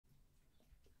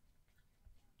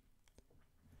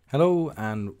Hello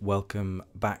and welcome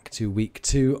back to week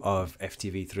 2 of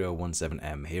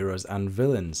FTV3017M Heroes and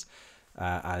Villains.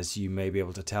 As you may be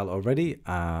able to tell already,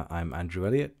 I'm Andrew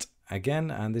Elliott again,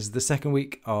 and this is the second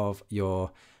week of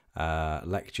your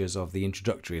lectures, of the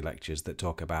introductory lectures that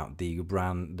talk about the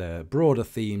broader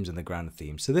themes and the grander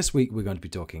themes. So this week we're going to be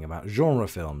talking about genre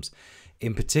films.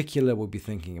 In particular, we'll be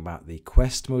thinking about the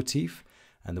quest motif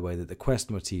and the way that the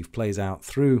quest motif plays out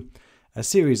through a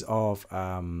series of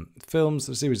films,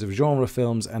 a series of genre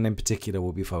films, and in particular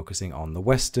we'll be focusing on the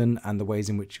Western and the ways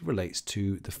in which it relates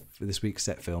to this week's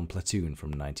set film Platoon from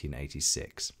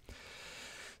 1986.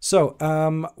 So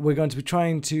we're going to be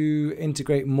trying to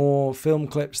integrate more film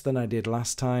clips than I did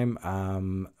last time.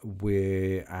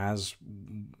 As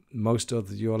most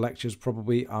of your lectures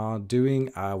probably are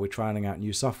doing, we're trying out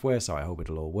new software, so I hope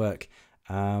it'll all work.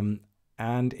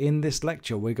 And in this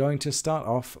lecture, we're going to start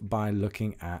off by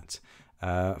looking at,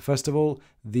 first of all,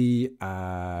 the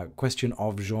question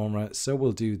of genre. So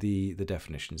we'll do the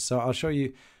definitions. So I'll show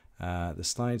you the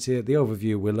slides here. The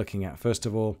overview we're looking at, first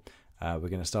of all, we're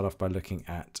going to start off by looking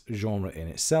at genre in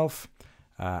itself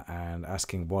and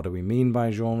asking what do we mean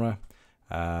by genre.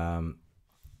 Then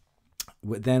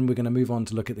we're going to move on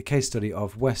to look at the case study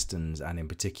of Westerns, and in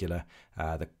particular,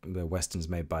 the Westerns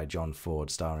made by John Ford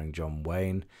starring John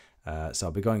Wayne. So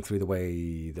I'll be going through the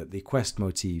way that the quest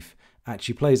motif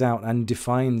actually plays out and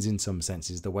defines, in some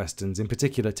senses, the Westerns, in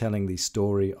particular telling the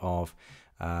story of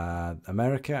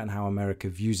America and how America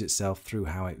views itself through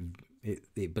how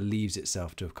it believes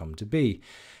itself to have come to be.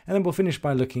 And then we'll finish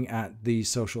by looking at the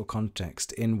social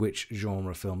context in which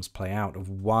genre films play out,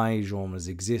 of why genres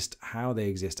exist, how they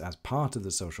exist as part of the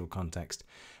social context,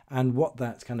 and what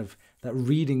that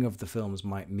reading of the films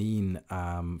might mean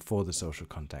for the social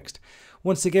context.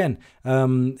 Once again,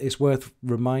 it's worth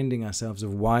reminding ourselves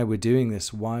of why we're doing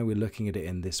this, why we're looking at it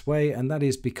in this way, and that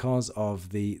is because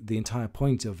of the entire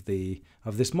point of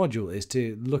this module is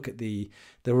to look at the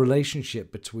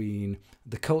relationship between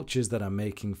the cultures that are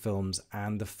making films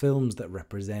and the films that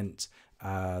represent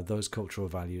those cultural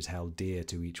values held dear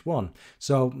to each one.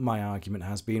 So my argument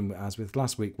has been, as with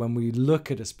last week, when we look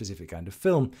at a specific kind of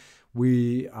film,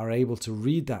 we are able to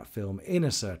read that film in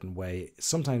a certain way,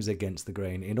 sometimes against the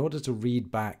grain, in order to read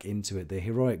back into it the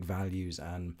heroic values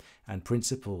and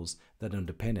principles that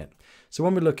underpin it. So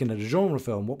when we're looking at a genre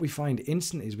film, what we find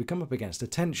instantly is we come up against a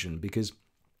tension, because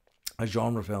a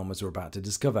genre film, as we're about to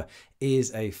discover,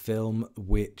 is a film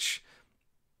which,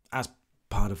 as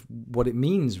part of what it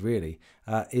means really,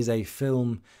 is a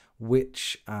film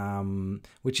which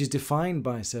is defined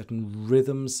by certain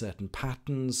rhythms, certain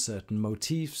patterns, certain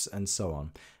motifs, and so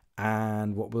on.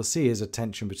 And what we'll see is a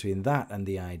tension between that and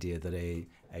the idea that a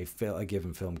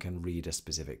given film can read a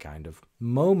specific kind of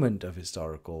moment of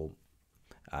historical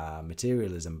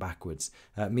materialism backwards.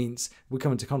 Means we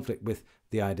come into conflict with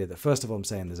the idea that, first of all, I'm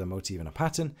saying there's a motif and a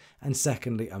pattern, and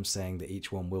secondly, I'm saying that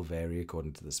each one will vary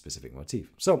according to the specific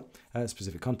motif, so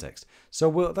specific context.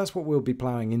 So that's what we'll be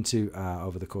ploughing into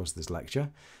over the course of this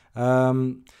lecture.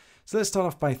 So let's start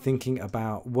off by thinking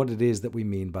about what it is that we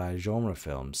mean by a genre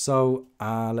film. So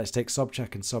let's take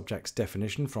Sobczak and Sobczak's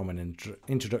definition from an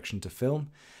introduction to film.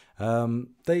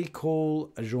 They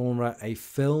call a genre a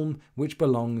film which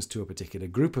belongs to a particular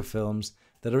group of films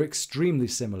that are extremely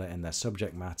similar in their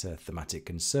subject matter, thematic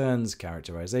concerns,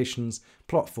 characterizations,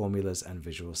 plot formulas, and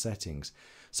visual settings.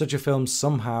 Such a film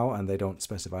somehow, and they don't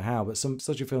specify how, but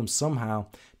such a film somehow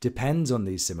depends on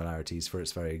these similarities for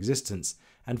its very existence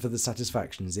and for the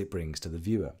satisfactions it brings to the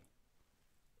viewer.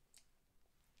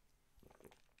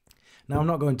 Now, I'm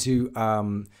not going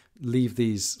to leave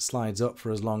these slides up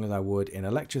for as long as I would in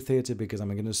a lecture theatre, because I'm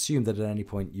going to assume that at any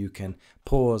point you can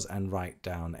pause and write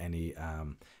down any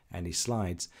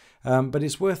slides. But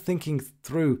it's worth thinking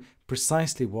through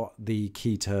precisely what the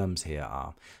key terms here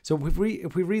are. So if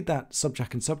we read that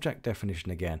Sobczak and Sobczak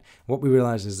definition again, what we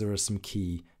realize is there are some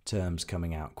key terms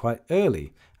coming out quite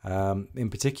early. In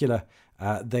particular,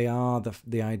 they are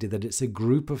the idea that it's a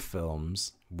group of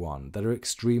films, one, that are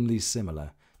extremely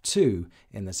similar, two,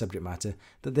 in their subject matter,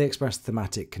 that they express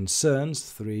thematic concerns,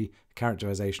 three,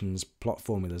 characterizations, plot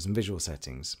formulas, and visual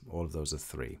settings. All of those are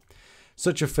three.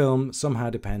 Such a film somehow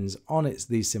depends on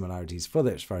these similarities for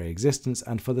its very existence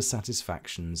and for the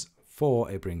satisfactions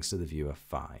it brings to the viewer,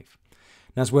 five.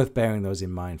 Now it's worth bearing those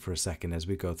in mind for a second as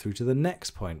we go through to the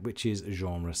next point, which is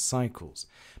genre cycles.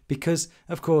 Because,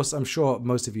 of course, I'm sure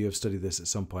most of you have studied this at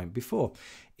some point before.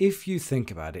 If you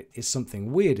think about it, if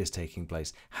something weird is taking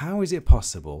place, how is it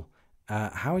possible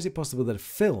that a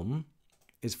film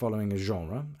is following a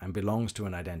genre and belongs to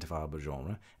an identifiable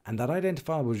genre, and that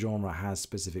identifiable genre has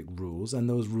specific rules, and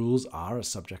those rules are, as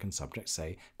Sobczak and Sobczak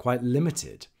say, quite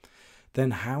limited?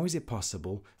 then how is it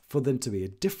possible for them to be a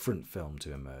different film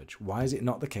to emerge? Why is it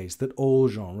not the case that all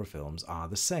genre films are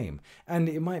the same? And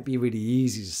it might be really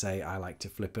easy to say, I like to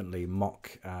flippantly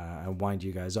mock and wind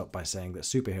you guys up by saying that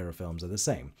superhero films are the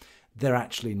same. They're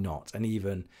actually not. And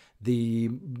even the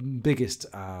biggest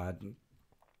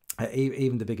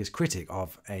critic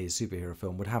of a superhero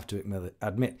film would have to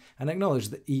admit and acknowledge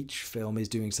that each film is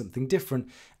doing something different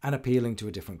and appealing to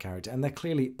a different character, and they're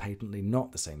clearly patently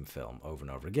not the same film over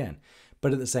and over again.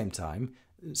 But at the same time,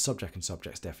 subject and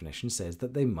subject's definition says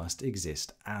that they must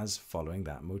exist as following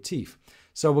that motif.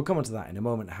 So we'll come on to that in a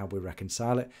moment, how we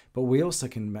reconcile it, but we also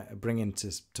can bring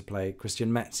into play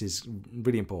Christian Metz's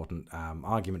really important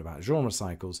argument about genre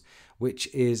cycles,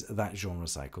 which is that genre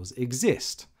cycles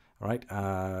exist. Right,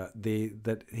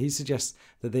 that he suggests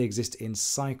that they exist in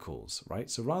cycles, right?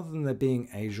 So rather than there being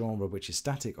a genre which is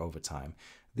static over time,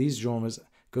 these genres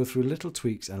go through little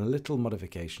tweaks and little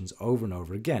modifications over and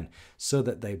over again, so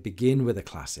that they begin with a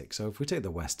classic. So if we take the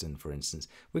Western, for instance,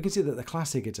 we can see that the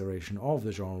classic iteration of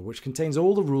the genre, which contains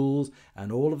all the rules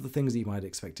and all of the things that you might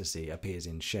expect to see, appears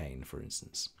in Shane, for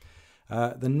instance.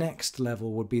 The next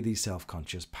level would be the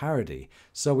self-conscious parody.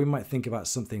 So we might think about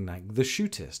something like The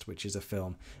Shootist, which is a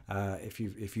film,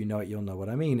 if you know it, you'll know what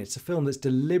I mean. It's a film that's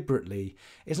deliberately,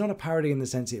 it's not a parody in the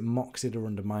sense it mocks it or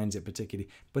undermines it particularly,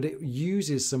 but it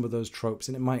uses some of those tropes,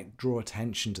 and it might draw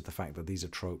attention to the fact that these are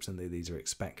tropes and that these are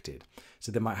expected.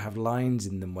 So they might have lines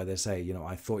in them where they say, you know,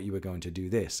 I thought you were going to do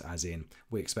this, as in,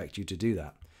 we expect you to do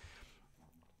that.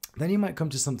 Then you might come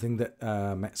to something that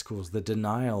Metz calls the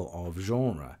denial of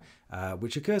genre,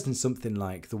 which occurs in something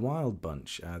like The Wild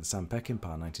Bunch, the Sam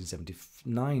Peckinpah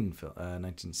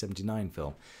 1979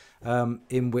 film,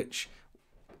 in which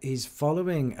he's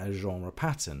following a genre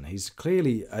pattern. He's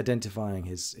clearly identifying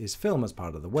his film as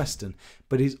part of the Western,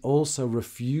 but he's also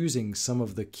refusing some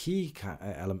of the key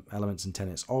elements and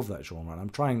tenets of that genre. And I'm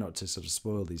trying not to sort of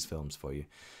spoil these films for you,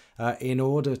 in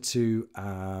order to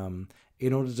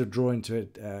draw into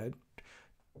it,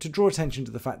 to draw attention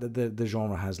to the fact that the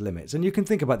genre has limits. And you can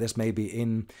think about this maybe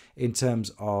in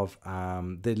terms of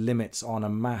the limits on a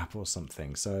map or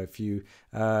something. So if you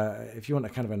want a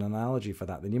kind of an analogy for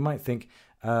that, then you might think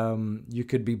you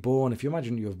could be born, if you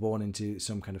imagine you were born into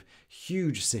some kind of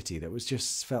huge city that was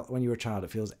just felt, when you were a child,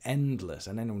 it feels endless.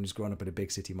 And anyone who's grown up in a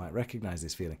big city might recognize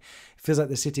this feeling. It feels like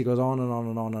the city goes on and on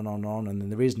and on and on and on, and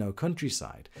then there is no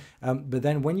countryside. But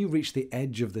then when you reach the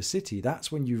edge of the city,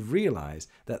 that's when you realize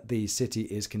that the city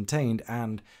is contained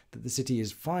and that the city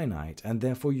is finite. And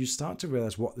therefore you start to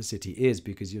realize what the city is,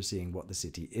 because you're seeing what the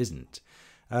city isn't.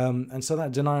 And so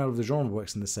that denial of the genre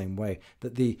works in the same way,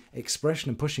 that the expression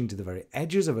and pushing to the very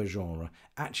edges of a genre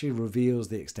actually reveals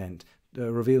the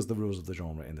rules of the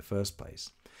genre in the first place.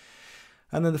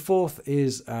 And then the fourth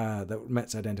is that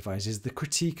Metz identifies is the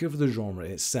critique of the genre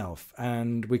itself.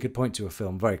 And we could point to a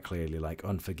film very clearly like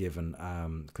Unforgiven,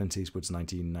 Clint Eastwood's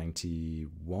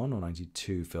 1991 or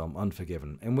 92 film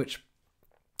Unforgiven, in which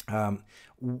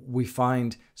we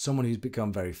find someone who's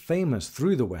become very famous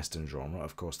through the Western genre,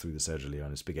 of course, through the Sergio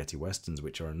Leone spaghetti westerns,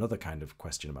 which are another kind of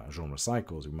question about genre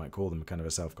cycles. We might call them kind of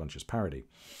a self-conscious parody.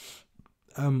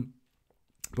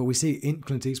 But we see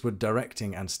Clint Eastwood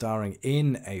directing and starring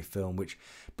in a film which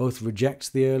both rejects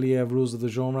the earlier rules of the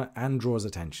genre and draws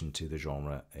attention to the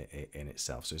genre in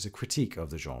itself. So it's a critique of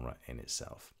the genre in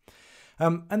itself.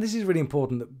 And this is really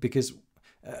important because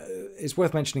it's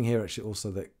worth mentioning here actually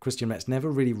also that Christian Metz never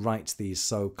really writes these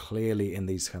so clearly in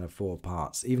these kind of four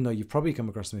parts. Even though you've probably come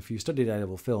across them, if you studied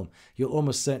A-level film, you'll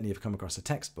almost certainly have come across a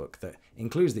textbook that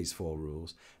includes these four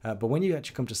rules. But when you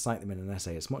actually come to cite them in an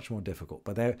essay, it's much more difficult.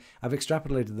 But I've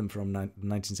extrapolated them from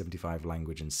 1975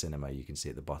 Language and Cinema. You can see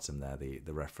at the bottom there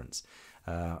the reference.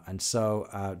 And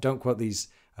so don't quote these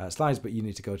slides, but you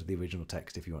need to go to the original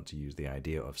text if you want to use the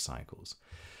idea of cycles.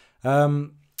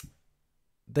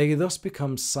 They thus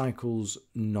become cycles,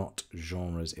 not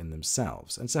genres in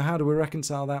themselves. And so how do we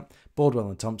reconcile that? Baldwell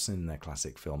and Thompson in their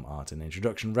classic film Art and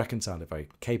Introduction reconcile it very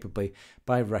capably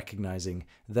by recognizing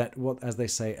that, as they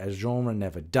say, a genre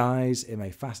never dies. It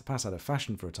may pass out of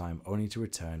fashion for a time, only to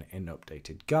return in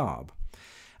updated garb.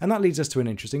 And that leads us to an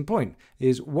interesting point,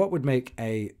 is what would make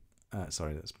a...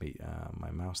 sorry, that's me,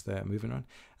 my mouse there moving on.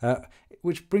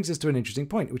 Which brings us to an interesting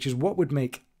point, which is what would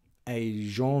make a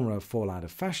genre fall out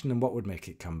of fashion and what would make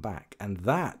it come back. And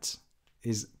that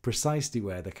is precisely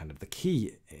where the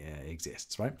key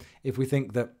exists, right? If we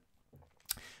think that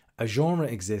a genre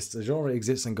exists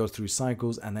and goes through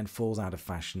cycles and then falls out of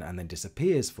fashion and then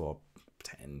disappears for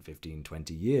 10, 15,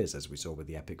 20 years, as we saw with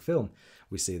the epic film.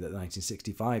 We see that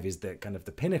 1965 is the kind of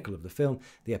the pinnacle of the film.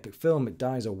 The epic film, it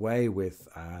dies away with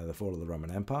the fall of the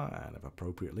Roman Empire, and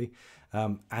appropriately,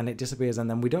 and it disappears, and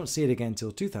then we don't see it again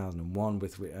until 2001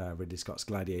 with Ridley Scott's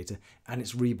Gladiator, and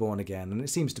it's reborn again, and it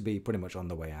seems to be pretty much on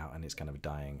the way out, and it's kind of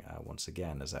dying once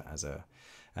again as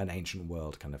an ancient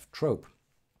world kind of trope.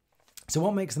 So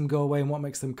what makes them go away and what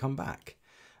makes them come back?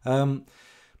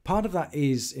 Part of that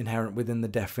is inherent within the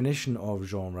definition of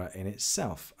genre in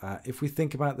itself. If we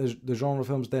think about the genre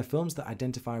films, they're films that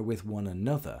identify with one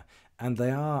another. And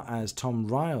they are, as Tom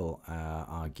Ryle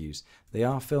argues, they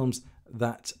are films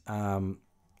that...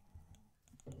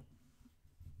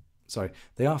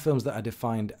 they are films that are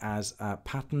defined as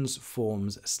patterns,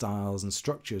 forms, styles, and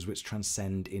structures which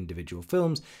transcend individual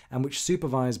films and which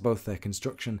supervise both their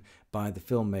construction by the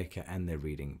filmmaker and their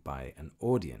reading by an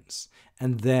audience.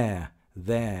 And there,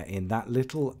 in that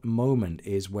little moment,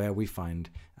 is where we find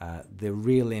the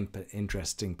real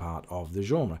interesting part of the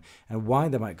genre. And why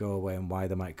they might go away and why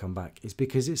they might come back is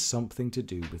because it's something to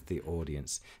do with the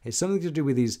audience. It's something to do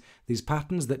with these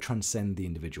patterns that transcend the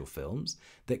individual films,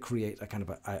 that create a kind of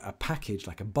a package,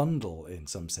 like a bundle in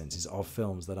some senses, of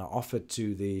films that are offered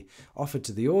to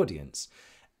the audience.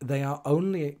 They are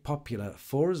only popular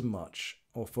for as much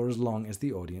or for as long as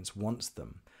the audience wants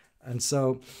them. And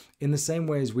so, in the same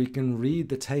way as we can read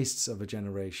the tastes of a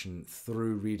generation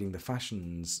through reading the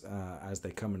fashions as they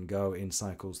come and go in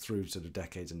cycles through sort of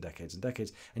decades and decades and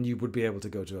decades, and you would be able to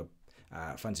go to a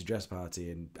fancy dress party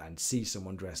and see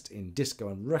someone dressed in disco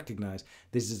and recognize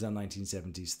this is a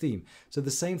 1970s theme. So the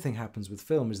same thing happens with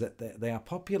film, is that they are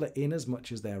popular in as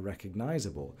much as they are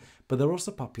recognizable, but they're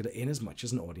also popular in as much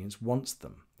as an audience wants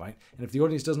them, right? And if the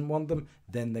audience doesn't want them,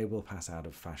 then they will pass out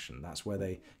of fashion. That's where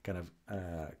they kind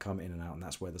of come in and out, and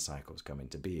that's where the cycles come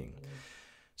into being.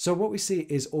 So what we see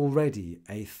is already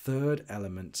a third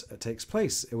element takes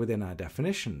place within our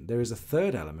definition. There is a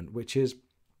third element, which is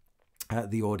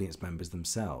the audience members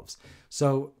themselves.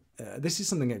 So this is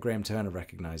something that Graham Turner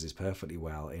recognizes perfectly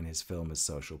well in his film as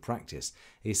social practice.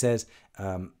 He says,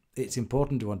 it's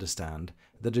important to understand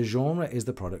that a genre is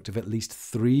the product of at least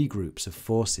three groups of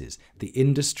forces: the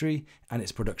industry and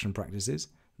its production practices,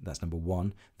 that's number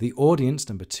one; the audience,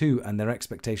 number two, and their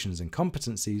expectations and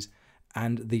competencies;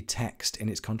 and the text in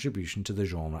its contribution to the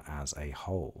genre as a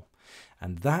whole.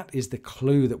 And that is the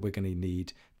clue that we're going to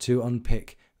need to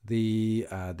unpick the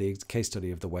case study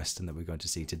of the Western that we're going to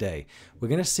see today. We're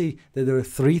going to see that there are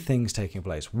three things taking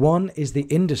place. One is the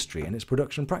industry and its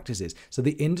production practices. So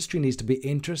the industry needs to be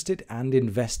interested and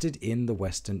invested in the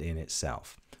Western in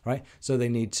itself, right? So they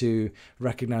need to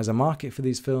recognize a market for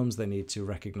these films. They need to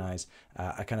recognize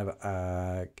a kind of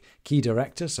a key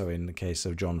director. So in the case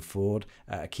of John Ford,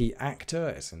 a key actor.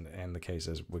 It's in the case,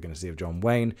 as we're going to see, of John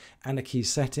Wayne, and a key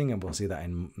setting. And we'll see that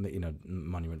in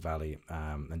Monument Valley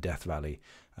and Death Valley,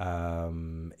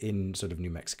 in sort of New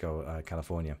Mexico,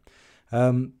 California.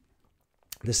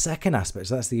 The second aspect,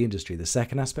 so that's the industry. The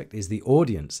second aspect is the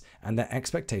audience and their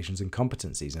expectations and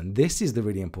competencies. And this is the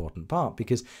really important part,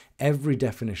 because every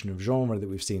definition of genre that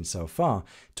we've seen so far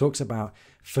talks about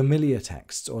familiar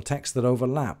texts, or texts that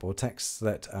overlap, or texts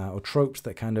that, or tropes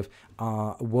that kind of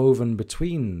are woven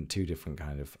between two different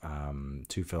kind of,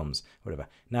 two films, whatever.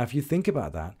 Now, if you think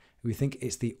about that, we think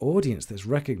it's the audience that's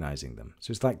recognizing them. So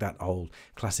it's like that old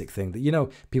classic thing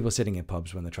that, people sitting in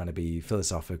pubs when they're trying to be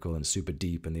philosophical and super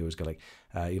deep, and they always go like,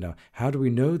 how do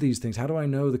we know these things? How do I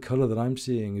know the color that I'm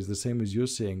seeing is the same as you're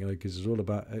seeing? Like, it's all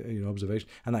about, observation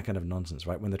and that kind of nonsense,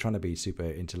 right? When they're trying to be super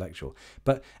intellectual.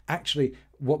 But actually,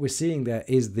 what we're seeing there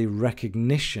is the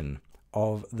recognition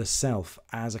of the self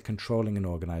as a controlling and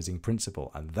organizing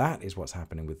principle. And that is what's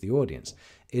happening with the audience,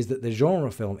 is that the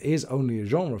genre film is only a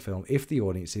genre film if the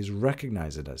audiences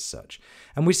recognize it as such.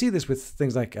 And we see this with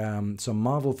things like some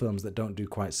Marvel films that don't do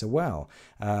quite so well.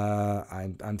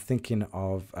 I'm thinking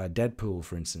of Deadpool,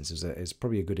 for instance, is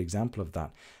probably a good example of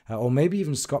that. Or maybe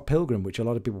even Scott Pilgrim, which a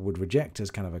lot of people would reject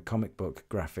as kind of a comic book,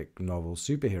 graphic novel,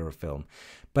 superhero film.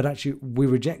 But actually, we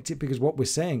reject it because what we're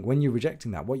saying, when you're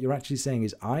rejecting that, what you're actually saying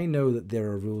is, I know that there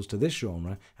are rules to this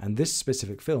genre, and this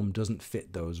specific film doesn't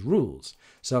fit those rules.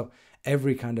 So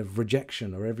every kind of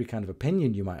rejection or every kind of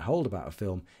opinion you might hold about a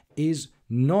film is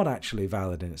not actually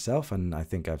valid in itself. And I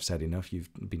think I've said enough, you've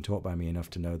been taught by me enough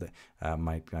to know that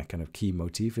my kind of key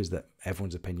motif is that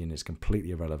everyone's opinion is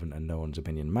completely irrelevant and no one's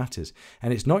opinion matters.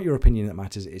 And it's not your opinion that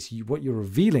matters, it's what you're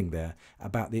revealing there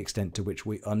about the extent to which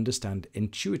we understand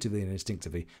intuitively and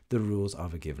instinctively the rules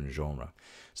of a given genre.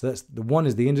 So that's the one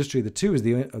is the industry, the two is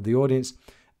the audience,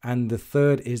 and the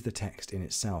third is the text in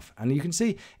itself. And you can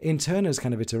see in Turner's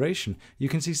kind of iteration, you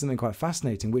can see something quite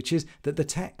fascinating, which is that the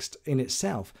text in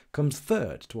itself comes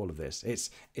third to all of this.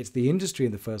 It's the industry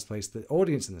in the first place, the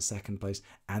audience in the second place,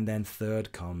 and then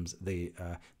third comes the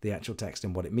actual text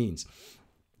and what it means.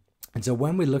 And so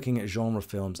when we're looking at genre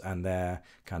films and their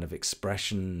kind of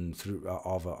expression through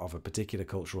of a particular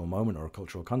cultural moment or a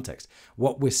cultural context,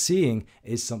 what we're seeing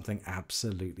is something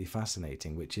absolutely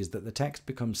fascinating, which is that the text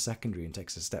becomes secondary and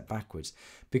takes a step backwards,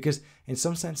 because in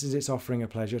some senses it's offering a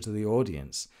pleasure to the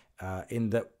audience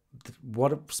in that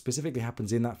what specifically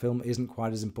happens in that film isn't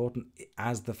quite as important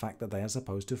as the fact that they are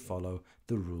supposed to follow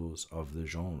the rules of the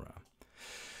genre.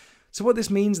 So what this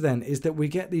means then is that we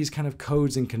get these kind of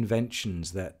codes and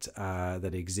conventions that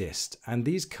exist, and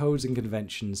these codes and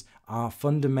conventions are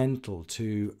fundamental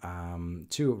to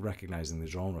recognizing the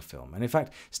genre film. And in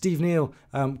fact, Steve Neill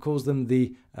calls them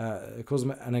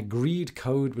an agreed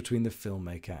code between the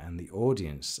filmmaker and the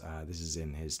audience. This is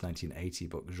in his 1980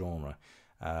 book Genre.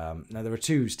 Now there are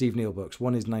two Steve Neill books.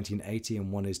 One is 1980 and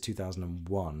one is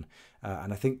 2001.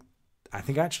 And I think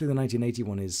actually the 1980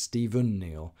 one is Stephen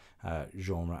Neill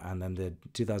Genre, and then the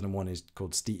 2001 is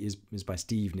called is by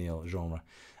Steve Neill Genre,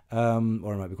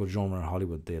 or it might be called Genre in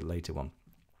Hollywood, the later one.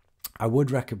 I would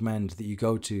recommend that you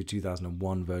go to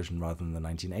 2001 version rather than the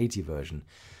 1980 version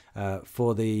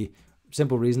for the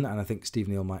simple reason, and I think Steve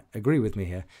Neill might agree with me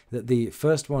here, that the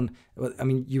first one, I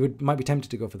mean, you might be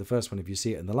tempted to go for the first one if you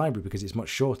see it in the library because it's much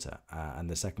shorter, and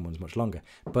the second one's much longer.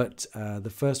 But the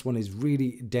first one is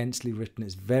really densely written,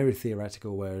 it's very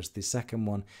theoretical, whereas the second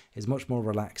one is much more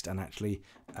relaxed and actually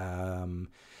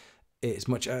it's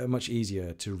much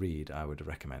easier to read, I would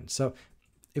recommend. So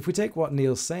if we take what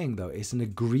Neil's saying, though, it's an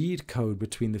agreed code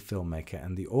between the filmmaker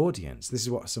and the audience. This is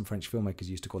what some French filmmakers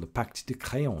used to call a pacte de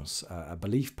créance, a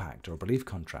belief pact or a belief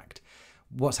contract.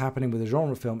 What's happening with a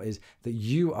genre film is that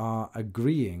you are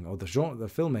agreeing, or the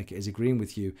filmmaker is agreeing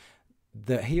with you,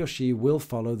 that he or she will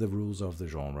follow the rules of the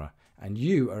genre, and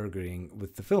you are agreeing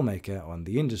with the filmmaker or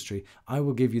the industry, I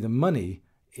will give you the money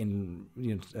in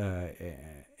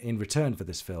return for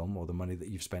this film, or the money that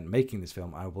you've spent making this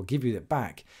film, I will give you it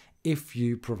back if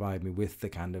you provide me with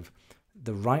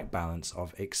the right balance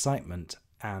of excitement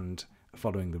and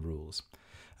following the rules.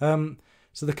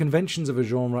 So the conventions of a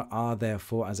genre are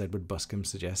therefore, as Edward Buscombe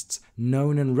suggests,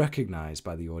 known and recognized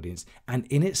by the audience, and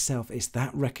in itself it's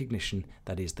that recognition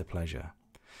that is the pleasure.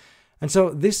 And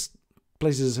so this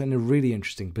places us in a really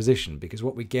interesting position, because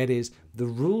what we get is the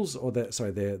rules, or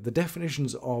the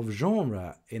definitions of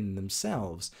genre in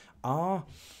themselves are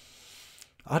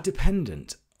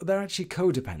dependent. They're actually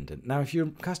codependent. Now, if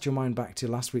you cast your mind back to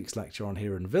last week's lecture on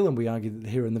hero and villain, we argued that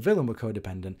the hero and the villain were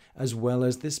codependent, as well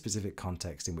as this specific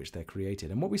context in which they're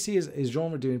created. And what we see is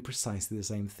genre doing precisely the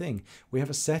same thing. We have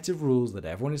a set of rules that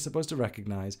everyone is supposed to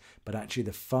recognize, but actually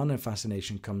the fun and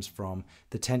fascination comes from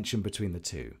the tension between the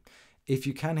two. If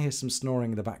you can hear some snoring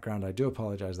in the background, I do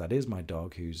apologize. That is my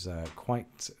dog, who's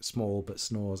quite small but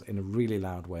snores in a really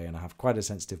loud way, and I have quite a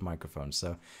sensitive microphone.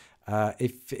 So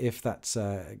if that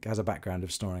has a background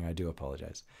of snoring, I do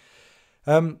apologize.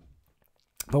 But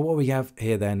what we have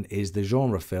here then is the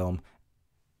genre film.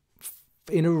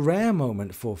 In a rare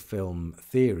moment for film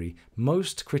theory,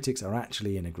 most critics are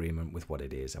actually in agreement with what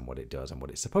it is and what it does and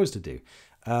what it's supposed to do.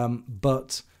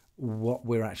 But what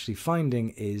we're actually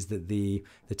finding is that the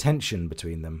tension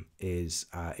between them is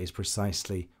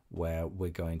precisely where we're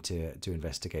going to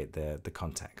investigate the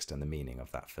context and the meaning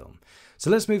of that film. So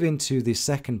let's move into the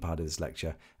second part of this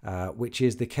lecture, which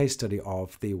is the case study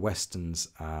of the Westerns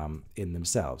in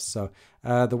themselves. So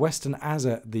the Western as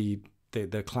the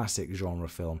classic genre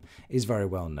film is very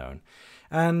well known.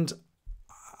 And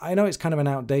I know it's kind of an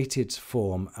outdated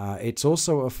form. It's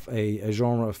also a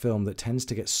genre of film that tends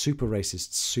to get super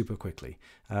racist super quickly.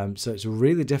 So it's a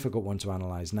really difficult one to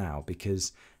analyze now,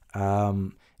 because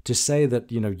to say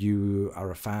that you are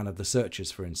a fan of The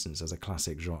Searchers, for instance, as a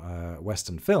classic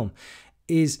Western film,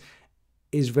 is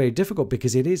very difficult,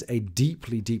 because it is a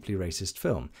deeply, deeply racist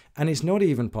film. And it's not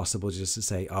even possible just to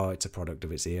say, oh, it's a product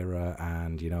of its era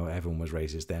and, everyone was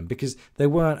racist then, because they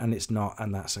weren't, and it's not,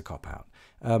 and that's a cop-out.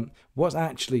 What's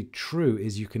actually true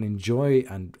is you can enjoy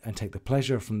and take the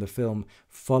pleasure from the film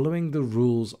following the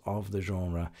rules of the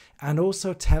genre, and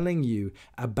also telling you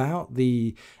about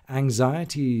the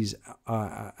anxieties,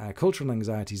 cultural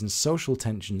anxieties and social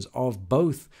tensions of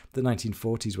both the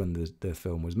 1940s when the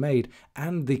film was made,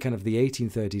 and the kind of the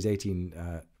 1830s,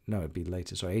 1860s,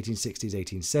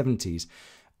 1870s,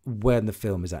 when the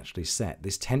film is actually set.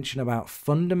 This tension about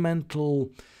fundamental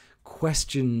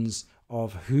questions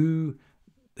of who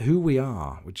who we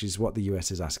are, which is what the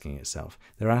US is asking itself.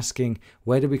 They're asking,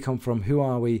 where do we come from? Who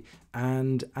are we?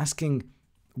 And asking,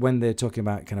 when they're talking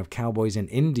about kind of cowboys and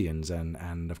Indians,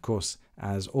 and of course,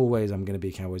 as always, I'm going to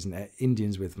be cowboys and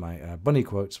Indians with my bunny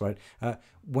quotes, right?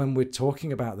 When we're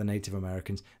talking about the Native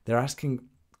Americans, they're asking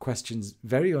questions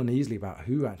very uneasily about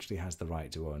who actually has the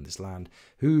right to own this land,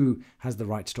 who has the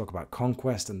right to talk about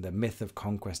conquest and the myth of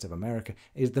conquest of America,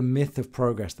 is the myth of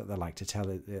progress that they like to tell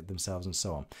it themselves, and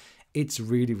so on. It's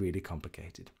really, really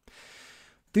complicated.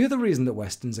 The other reason that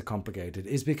Westerns are complicated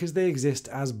is because they exist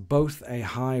as both a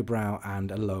highbrow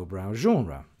and a lowbrow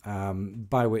genre,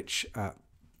 by which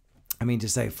I mean to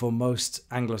say, for most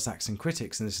Anglo-Saxon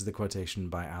critics, and this is the quotation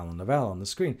by Alan Lavelle on the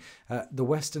screen, the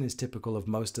Western is typical of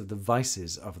most of the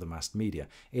vices of the mass media.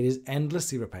 It is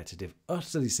endlessly repetitive,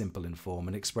 utterly simple in form,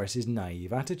 and expresses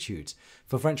naive attitudes.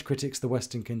 For French critics, the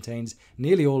Western contains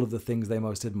nearly all of the things they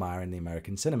most admire in the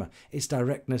American cinema: its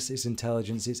directness, its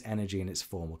intelligence, its energy, and its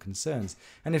formal concerns.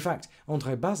 And in fact,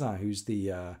 André Bazin, who's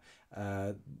the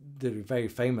very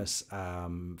famous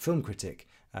film critic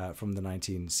from the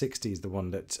 1960s, the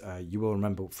one that you will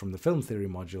remember from the film theory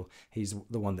module. He's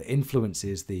the one that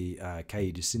influences the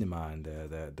Cahiers du Cinéma and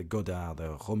the Godard,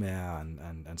 the Romer,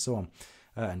 and so on,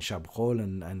 and Chabrol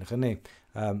and René.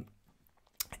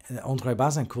 André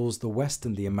Bazin calls the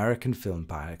Western the American film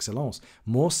par excellence,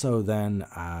 more so than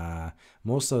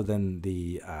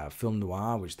the film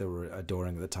noir, which they were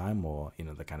adoring at the time, or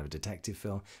the kind of detective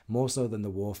film, more so than the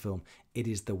war film. It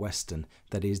is the Western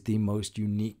that is the most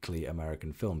uniquely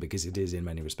American film, because it is in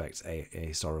many respects a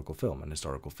historical film, and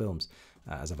historical films,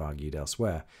 as I've argued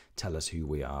elsewhere, tell us who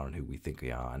we are and who we think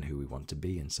we are and who we want to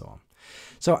be, and so on.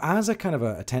 So as a kind of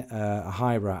a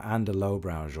highbrow and a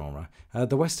lowbrow genre,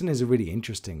 the Western is a really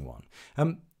interesting one.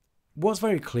 What's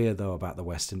very clear, though, about the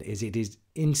Western is it is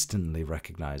instantly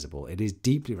recognizable. It is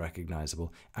deeply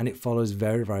recognizable, and it follows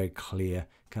very, very clear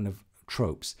kind of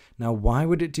tropes. Now, why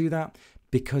would it do that?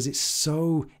 Because it's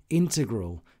so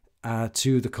integral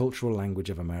to the cultural language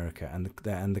of America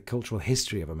and the cultural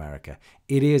history of America.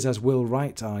 It is, as Will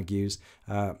Wright argues,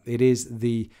 it is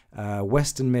the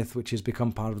Western myth which has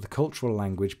become part of the cultural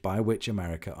language by which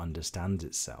America understands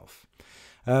itself.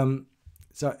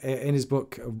 So in his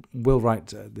book, Will Wright,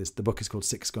 the book is called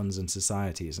Six Guns and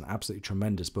Society. It's an absolutely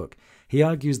tremendous book. He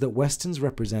argues that Westerns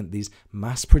represent these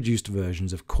mass-produced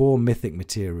versions of core mythic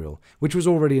material, which was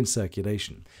already in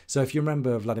circulation. So if you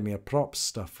remember Vladimir Prop's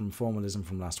stuff from Formalism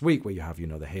from last week, where you have,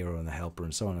 the hero and the helper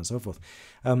and so on and so forth,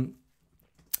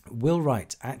 Will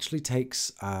Wright actually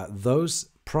takes those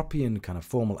Propian kind of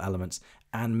formal elements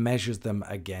and measures them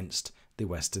against the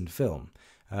Western film.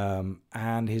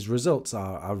 And his results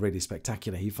are really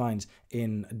spectacular. He finds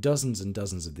in dozens and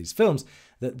dozens of these films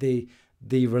that the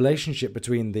relationship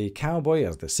between the cowboy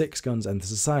as the Six Guns and the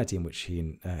society in which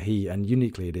he and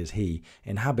uniquely it is he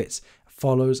inhabits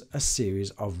follows a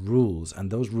series of rules, and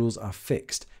those rules are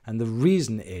fixed. And the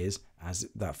reason is, as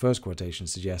that first quotation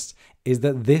suggests, is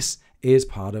that this is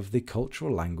part of the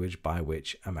cultural language by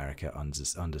which America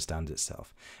understands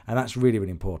itself. And that's really,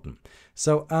 really important.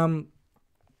 So,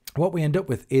 what we end up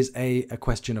with is a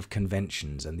question of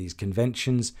conventions, and these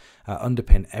conventions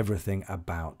underpin everything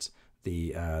about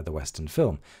the Western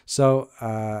film. So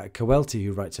Cowelty,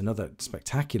 who writes another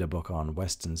spectacular book on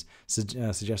Westerns,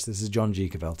 suggests, this is John G.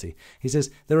 Cowelty. He says,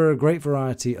 there are a great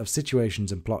variety of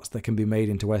situations and plots that can be made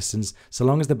into Westerns so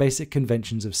long as the basic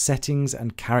conventions of settings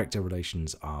and character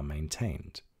relations are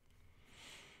maintained.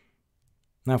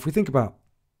 Now, if we think about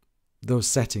those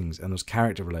settings and those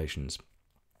character relations,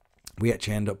 we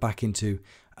actually end up back into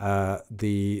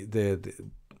the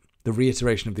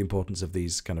reiteration of the importance of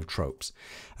these kind of tropes.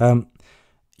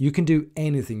 You can do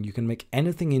anything. You can make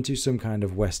anything into some kind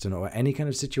of Western, or any kind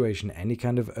of situation, any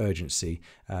kind of urgency.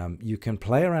 You can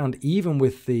play around even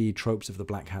with the tropes of the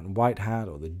black hat and white hat,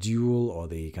 or the duel, or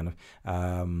the kind of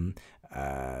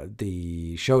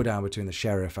the showdown between the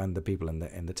sheriff and the people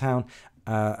in the town.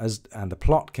 And the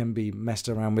plot can be messed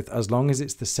around with, as long as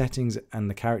it's the settings and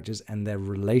the characters and their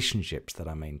relationships that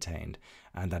are maintained,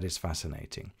 and that is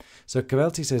fascinating. So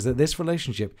Cowelty says that this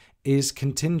relationship is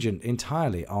contingent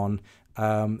entirely on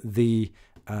the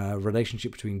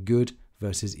relationship between good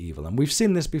versus evil, and we've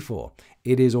seen this before.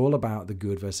 It is all about the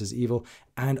good versus evil,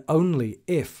 and only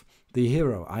if the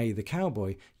hero, i.e. the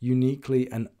cowboy,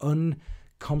 uniquely and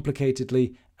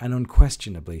uncomplicatedly and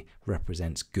unquestionably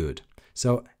represents good.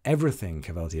 So everything,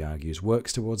 Cavalti argues,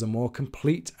 works towards a more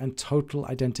complete and total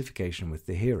identification with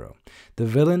the hero. The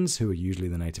villains, who are usually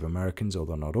the Native Americans,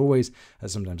 although not always,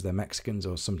 sometimes they're Mexicans,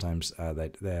 or sometimes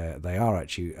they are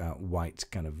actually white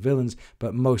kind of villains,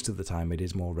 but most of the time it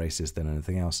is more racist than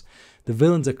anything else. The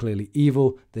villains are clearly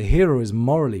evil, the hero is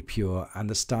morally pure, and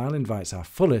the style invites our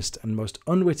fullest and most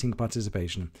unwitting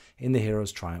participation in the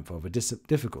hero's triumph over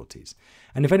difficulties.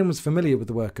 And if anyone's familiar with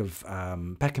the work of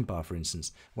Peckinpah, for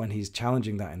instance, when he's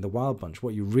challenging that in The Wild Bunch,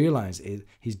 what you realize is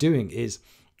he's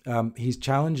he's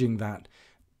challenging that.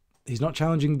 He's not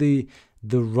challenging the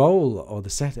role or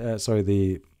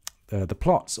the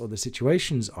plots or the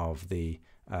situations of the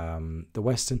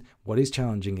Western. What he's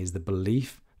challenging is the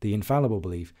belief, the infallible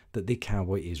belief, that the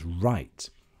cowboy is right.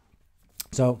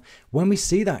 So when we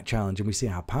see that challenge and we see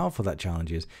how powerful that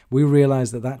challenge is, we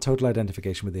realize that total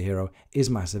identification with the hero is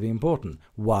massively important.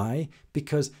 Why?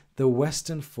 Because the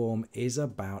Western form is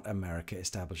about America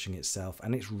establishing itself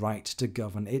and its right to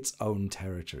govern its own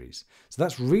territories. So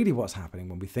that's really what's happening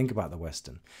when we think about the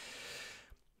Western.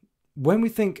 When we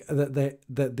think that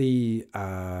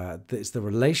it's the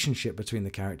relationship between the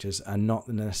characters and not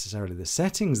necessarily the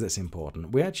settings that's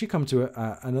important, we actually come to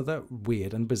another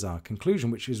weird and bizarre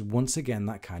conclusion, which is once again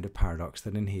that kind of paradox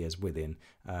that inheres within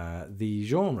the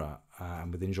genre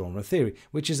and within genre theory,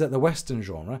 which is that the Western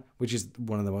genre, which is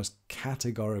one of the most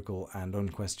categorical and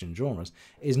unquestioned genres,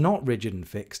 is not rigid and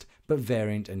fixed, but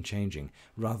variant and changing.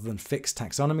 Rather than fixed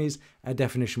taxonomies, a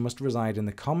definition must reside in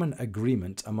the common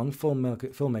agreement among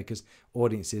filmmakers,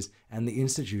 audiences, and the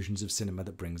institutions of cinema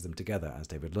that brings them together, as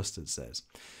David Lusted says.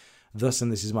 Thus,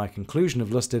 and this is my conclusion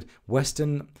of Lusted,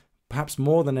 Western, perhaps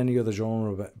more than any other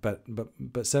genre,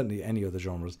 but certainly any other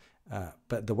genres,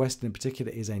 but the Western in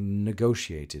particular is a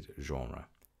negotiated genre.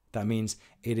 That means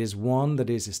it is one that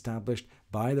is established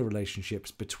by the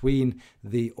relationships between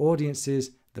the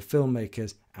audiences, the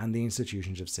filmmakers, and the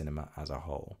institutions of cinema as a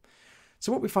whole.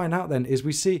 So what we find out then is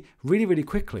we see really, really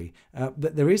quickly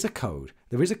that there is a code.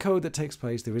 There is a code that takes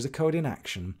place, there is a code in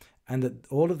action, and that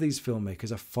all of these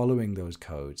filmmakers are following those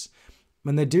codes.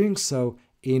 And they're doing so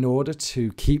in order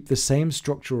to keep the same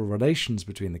structural relations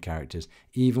between the characters,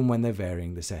 even when they're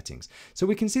varying the settings. So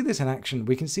we can see this in action.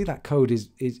 We can see that code is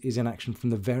in action from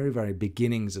the very, very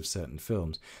beginnings of certain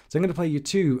films. So I'm going to play you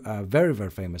two very, very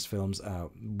famous films.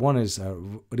 One is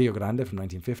Rio Grande from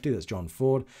 1950, that's John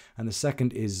Ford, and the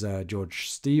second is George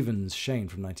Stevens' Shane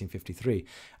from 1953.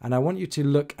 And I want you to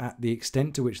look at the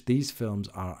extent to which these films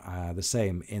are the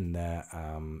same in their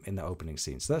opening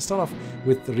scenes. So let's start off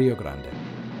with Rio Grande.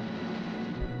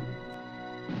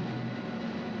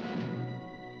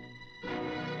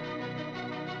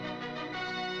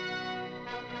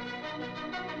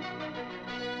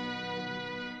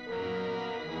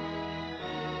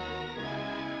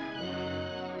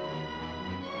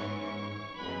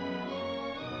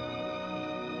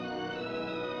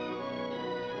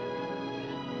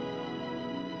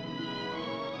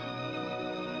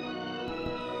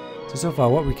 So far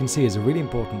what we can see is a really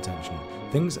important tension.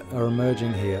 Things are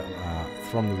emerging here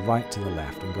from the right to the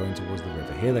left and going towards the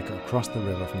river. Here they cross the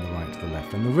river from the right to the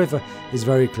left, and the river is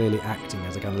very clearly acting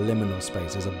as a kind of liminal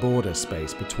space, as a border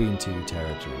space between two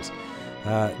territories.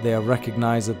 They are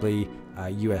recognizably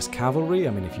US cavalry.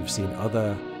 I mean, if you've seen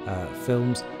other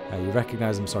films, you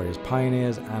recognize them, as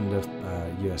pioneers and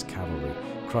US cavalry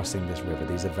crossing this river.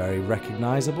 These are very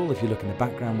recognizable. If you look in the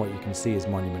background, what you can see is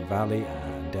Monument Valley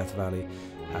and Death Valley.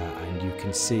 And you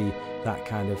can see that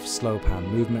kind of slow pan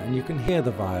movement, and you can hear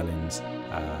the violins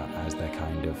as they're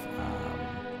kind of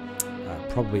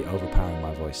probably overpowering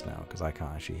my voice now because I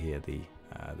can't actually hear the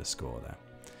score there.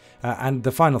 And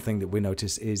the final thing that we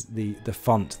notice is the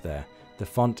font there. The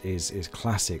font is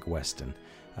classic Western,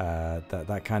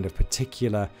 that kind of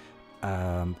particular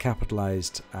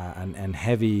capitalized and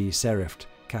heavy serifed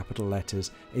capital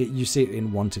letters. You see it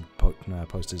in wanted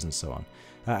posters and so on.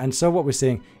 And so what we're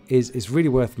seeing is really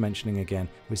worth mentioning again.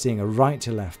 We're seeing a right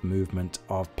to left movement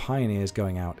of pioneers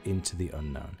going out into the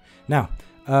unknown. Now,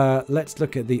 let's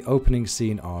look at the opening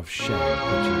scene of Shane, which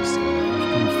comes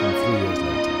from 3 years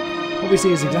later. What we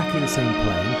see is exactly the same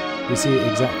plane. We see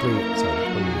exactly,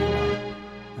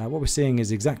 what we're seeing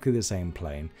is exactly the same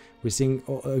plane. We're seeing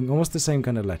almost the same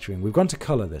kind of lettering. We've gone to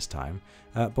color this time,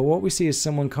 but what we see is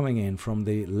someone coming in from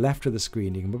the left of the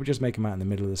screen. You can probably just make them out in the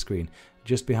middle of the screen,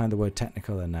 just behind the word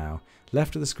Technicolor now.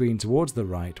 Left of the screen towards the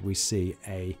right, we see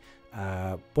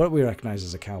what we recognize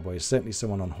as a cowboy, is certainly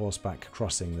someone on horseback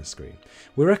crossing the screen.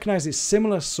 We recognize it's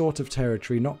similar sort of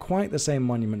territory, not quite the same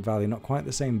Monument Valley, not quite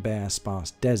the same bare,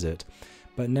 sparse desert,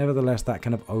 but nevertheless that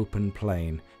kind of open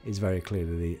plain is very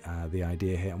clearly the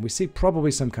idea here. And we see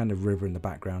probably some kind of river in the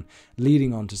background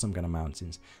leading on to some kind of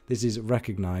mountains. This is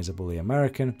recognizably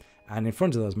American, and in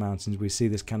front of those mountains we see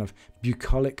this kind of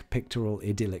bucolic, pictorial,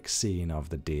 idyllic scene of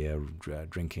the deer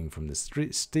drinking from the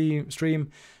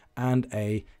stream and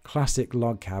a classic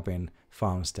log cabin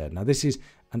farmstead. Now this is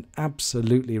an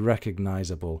absolutely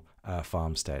recognizable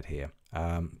farmstead here.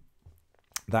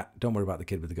 Don't worry about the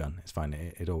kid with the gun. It's fine.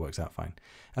 It all works out fine.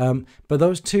 But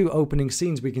those two opening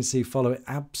scenes we can see follow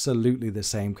absolutely the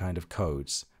same kind of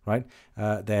codes, right?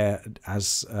 They're,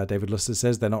 as David Luster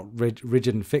says, they're not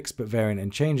rigid and fixed, but variant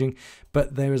and changing.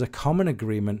 But there is a common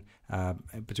agreement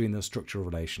between those structural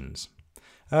relations.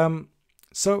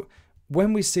 So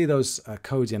when we see those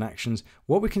codes in actions,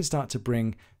 what we can start to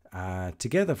bring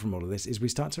together from all of this is we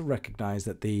start to recognize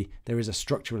that there is a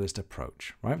structuralist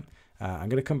approach, right? I'm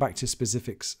going to come back to the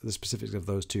specifics of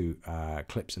those two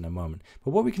clips in a moment.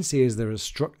 But what we can see is there is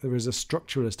a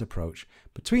structuralist approach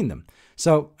between them.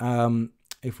 So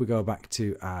if we go back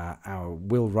to our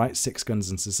Will Wright, Six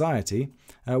Guns and Society,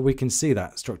 we can see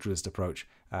that structuralist approach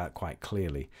quite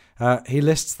clearly. He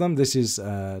lists them. This is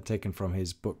taken from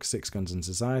his book Six Guns and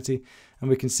Society, and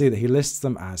we can see that he lists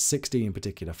them as 16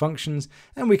 particular functions,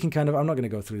 and we can kind of, I'm not going to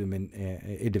go through them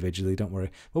individually, don't worry,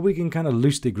 but we can kind of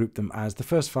loosely group them as the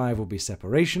first 5 will be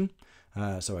separation.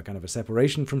 So a kind of a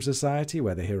separation from society,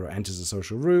 where the hero enters a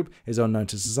social group, is unknown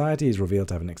to society, is revealed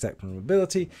to have an exceptional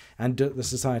ability, and the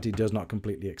society does not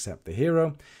completely accept the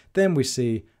hero. Then we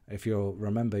see, if you'll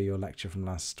remember your lecture from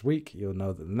last week, you'll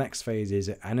know that the next phase is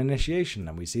an initiation,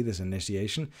 and we see this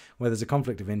initiation where there's a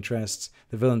conflict of interests.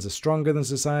 The villains are stronger than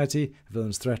society, the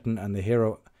villains threaten, and the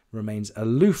hero remains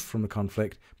aloof from the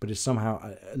conflict, but is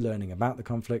somehow learning about the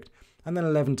conflict. And then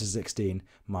 11 to 16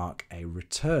 mark a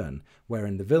return,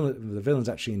 wherein the villain's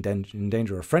actually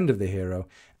endanger a friend of the hero,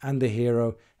 and the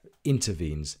hero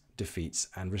intervenes, defeats,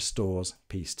 and restores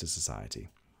peace to society.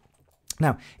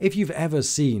 Now, if you've ever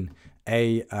seen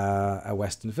a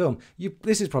Western film,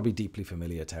 this is probably deeply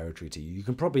familiar territory to you. You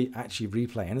can probably actually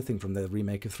replay anything from the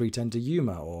remake of 3:10 to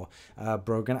Yuma or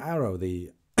Broken Arrow,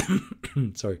 the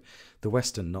sorry, the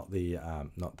Western, not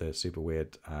the super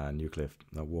weird nuclear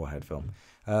warhead film.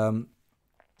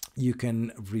 You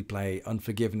can replay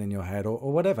Unforgiven in your head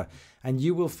or whatever, and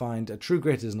you will find True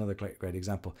Grit is another great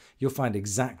example. You'll find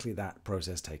exactly that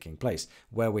process taking place,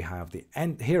 where we have the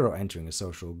hero entering a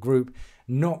social group,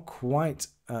 not quite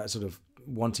sort of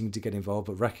wanting to get involved,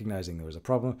 but recognizing there was a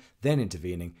problem, then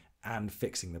intervening and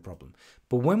fixing the problem.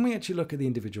 But when we actually look at the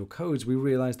individual codes, we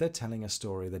realize they're telling a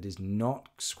story that is not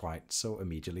quite so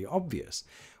immediately obvious.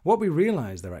 What we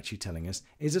realize they're actually telling us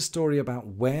is a story about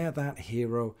where that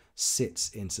hero sits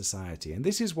in society. And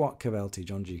this is what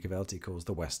John G. Cavelti calls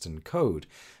the Western Code.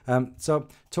 So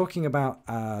talking about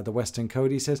the Western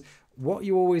Code, he says, what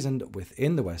you always end up with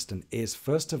in the Western is,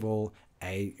 first of all,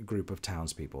 a group of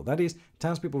townspeople. That is,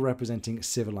 townspeople representing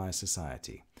civilized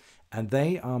society. And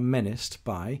they are menaced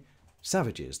by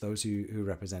savages, those who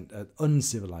represent an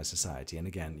uncivilized society. And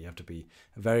again, you have to be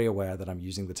very aware that I'm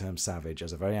using the term savage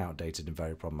as a very outdated and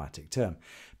very problematic term.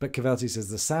 But Cavelti says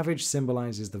the savage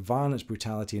symbolizes the violence,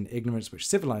 brutality, and ignorance which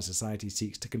civilized society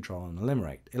seeks to control and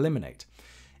eliminate.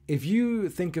 If you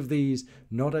think of these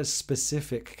not as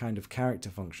specific kind of character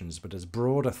functions, but as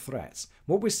broader threats,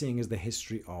 what we're seeing is the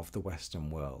history of the Western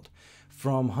world.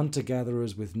 From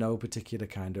hunter-gatherers with no particular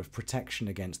kind of protection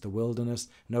against the wilderness,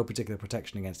 no particular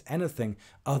protection against anything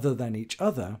other than each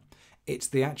other, it's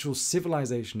the actual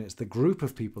civilization, it's the group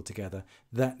of people together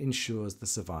that ensures the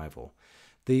survival.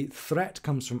 The threat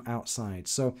comes from outside.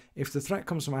 So if the threat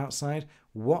comes from outside,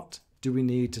 what do we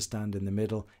need to stand in the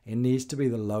middle? It needs to be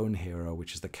the lone hero,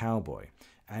 which is the cowboy.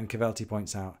 And Cavelti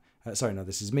points out,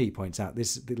 points out,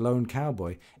 the lone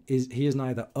cowboy, he is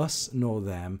neither us nor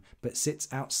them, but sits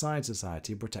outside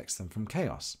society and protects them from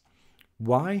chaos.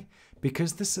 Why?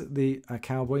 Because the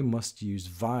cowboy must use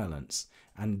violence.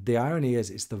 And the irony is,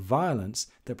 it's the violence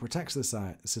that protects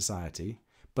the society,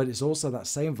 but it's also that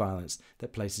same violence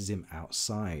that places him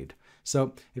outside.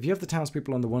 So if you have the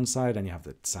townspeople on the one side and you have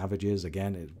the savages,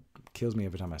 again, it kills me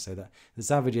every time I say that, the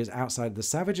savages outside, the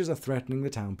savages are threatening the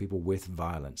town people with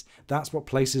violence. That's what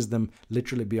places them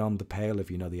literally beyond the pale, if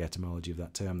you know the etymology of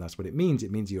that term. That's what it means.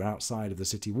 It means you're outside of the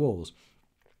city walls.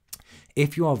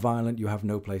 If you are violent, you have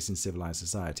no place in civilized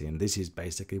society. And this is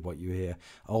basically what you hear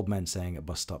old men saying at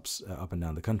bus stops up and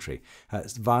down the country.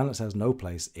 Violence has no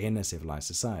place in a civilized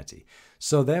society.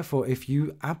 So therefore, if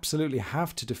you absolutely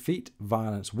have to defeat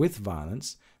violence with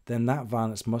violence, then that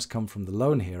violence must come from the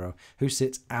lone hero who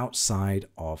sits outside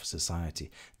of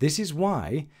society. This is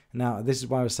why I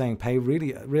was saying pay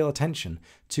real attention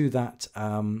to that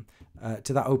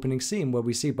opening scene where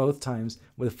we see both times.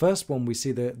 With the first one, we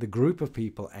see the group of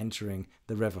people entering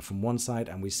the river from one side,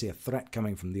 and we see a threat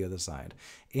coming from the other side.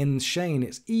 In Shane,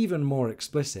 it's even more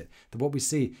explicit that what we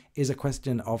see is a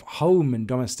question of home and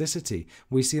domesticity.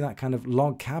 We see that kind of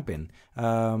log cabin,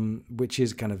 which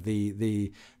is kind of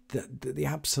the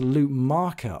absolute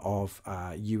marker of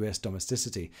US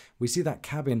domesticity. We see that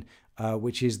cabin,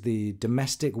 which is the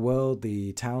domestic world,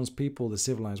 the townspeople, the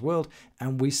civilized world,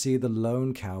 and we see the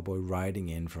lone cowboy riding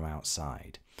in from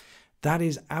outside. That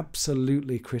is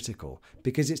absolutely critical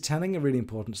because it's telling a really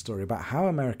important story about how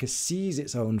America sees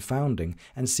its own founding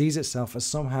and sees itself as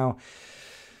somehow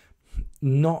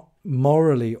not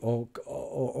morally or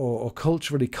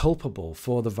culturally culpable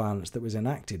for the violence that was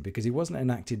enacted, because it wasn't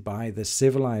enacted by the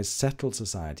civilized settled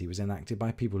society. It was enacted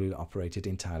by people who operated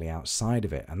entirely outside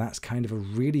of it, and that's kind of a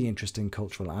really interesting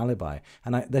cultural alibi.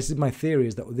 And this is my theory,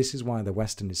 is that this is why the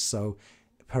Western is so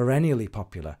perennially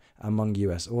popular among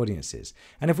US audiences.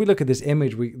 And if we look at this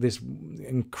image, this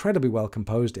incredibly well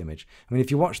composed image, I mean,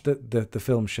 if you watch the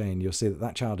film Shane, you'll see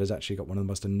that child has actually got one of the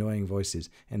most annoying voices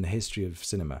in the history of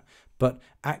cinema. But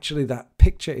actually that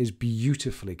picture is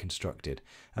beautifully constructed.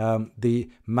 The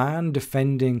man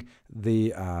defending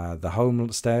the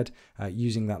homestead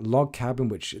using that log cabin,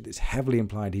 which is heavily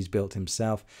implied he's built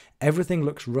himself. Everything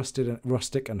looks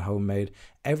rustic and homemade.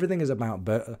 Everything is about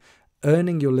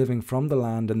earning your living from the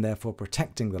land and therefore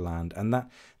protecting the land. And that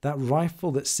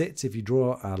rifle that sits, if you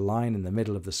draw a line in the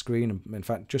middle of the screen, in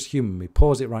fact, just human me,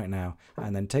 pause it right now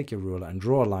and then take your ruler and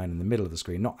draw a line in the middle of the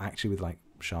screen, not actually with like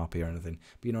Sharpie or anything,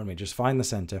 but you know what I mean, just find the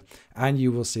center and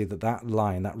you will see that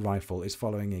line, that rifle, is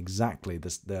following exactly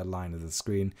the line of the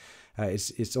screen.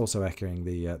 It's also echoing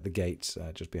the gates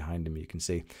just behind him, you can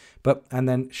see. And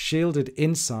then shielded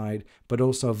inside, but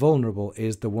also vulnerable,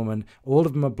 is the woman. All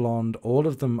of them are blonde, all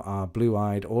of them are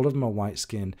blue-eyed, all of them are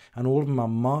white-skinned, and all of them are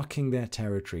marking their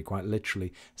territory, quite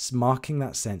literally, marking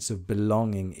that sense of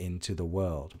belonging into the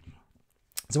world.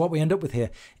 So what we end up with here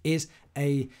is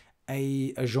a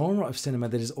genre of cinema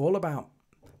that is all about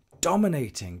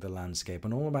dominating the landscape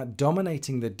and all about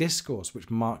dominating the discourse, which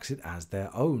marks it as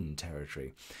their own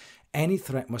territory. Any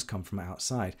threat must come from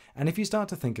outside. And if you start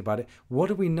to think about it, what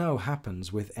do we know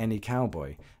happens with any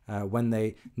cowboy when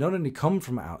they not only come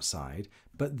from outside,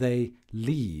 but they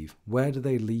leave? Where do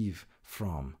they leave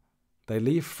from? They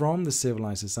leave from the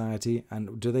civilized society,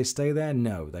 and do they stay there?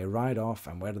 No, they ride off.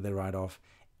 And where do they ride off?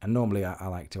 And normally I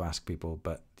like to ask people,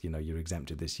 but you know, you're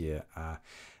exempted this year.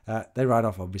 They ride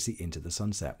off obviously into the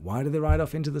sunset. Why do they ride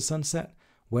off into the sunset?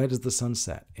 Where does the sun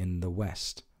set? In the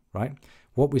West, right?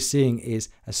 What we're seeing is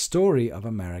a story of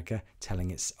America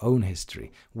telling its own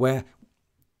history, where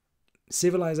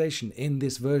civilization in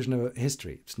this version of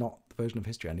history, it's not the version of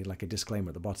history, I need like a disclaimer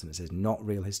at the bottom that says not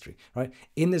real history, right?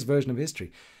 In this version of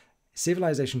history,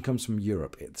 civilization comes from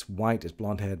Europe. It's white, it's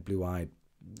blonde-haired, blue-eyed,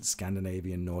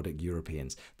 Scandinavian, Nordic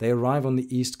Europeans. They arrive on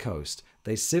the East Coast.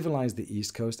 They civilize the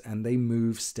East Coast and they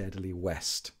move steadily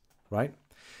west, right?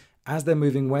 As they're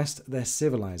moving west, they're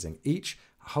civilizing. Each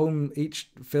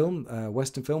film,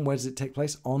 Western film, where does it take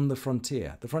place? On the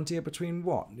frontier. The frontier between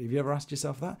what? Have you ever asked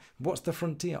yourself that? What's the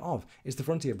frontier of? It's the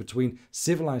frontier between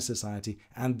civilized society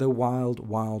and the wild,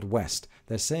 wild West.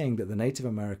 They're saying that the Native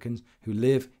Americans who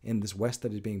live in this West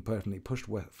that is being permanently pushed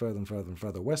further and further and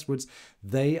further westwards,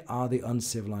 they are the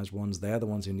uncivilized ones. They're the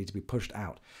ones who need to be pushed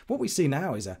out. What we see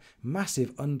now is a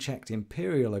massive unchecked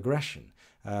imperial aggression.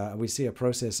 We see a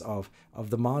process of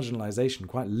the marginalization,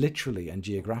 quite literally and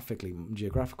geographical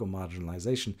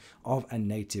marginalization of a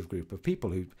native group of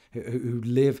people who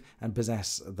live and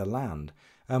possess the land.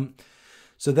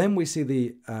 So then we see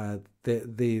the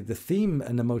theme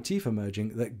and the motif emerging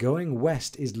that going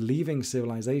west is leaving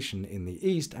civilization in the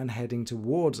east and heading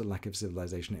towards a lack of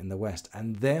civilization in the west,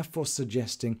 and therefore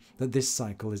suggesting that this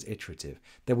cycle is iterative,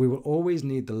 that we will always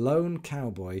need the lone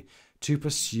cowboy to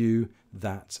pursue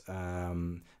that,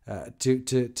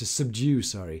 to subdue,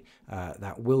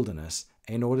 that wilderness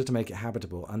in order to make it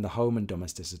habitable, and the home and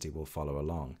domesticity will follow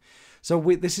along. So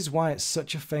this is why it's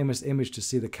such a famous image to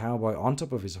see the cowboy on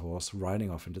top of his horse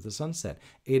riding off into the sunset.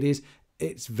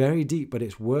 It's very deep, but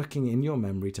it's working in your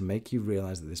memory to make you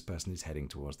realize that this person is heading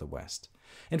towards the west.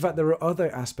 In fact, there are other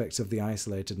aspects of the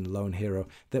isolated and lone hero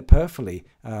that perfectly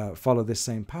follow this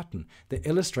same pattern, that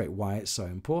illustrate why it's so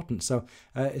important. So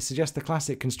it suggests the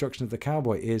classic construction of the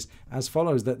cowboy is as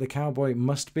follows, that the cowboy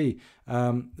must be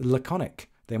laconic,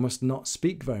 They must not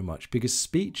speak very much, because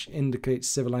speech indicates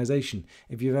civilization.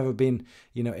 If you've ever been,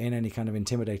 in any kind of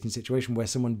intimidating situation where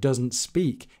someone doesn't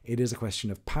speak, it is a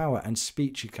question of power, and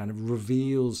speech, it kind of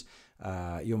reveals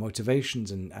your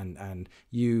motivations, and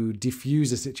you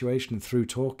diffuse a situation through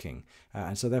talking.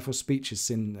 And so therefore speech is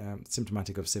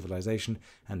symptomatic of civilization,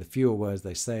 and the fewer words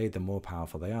they say, the more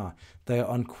powerful they are. They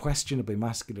are unquestionably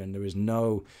masculine. There is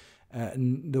no...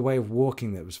 the way of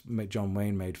walking that was John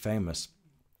Wayne made famous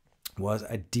was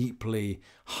a deeply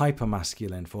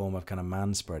hyper-masculine form of kind of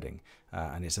man-spreading,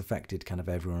 and it's affected kind of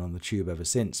everyone on the tube ever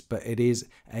since. But it is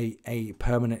a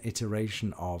permanent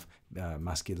iteration of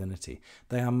masculinity.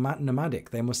 They are nomadic.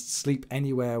 They must sleep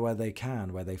anywhere where they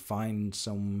can, where they find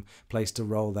some place to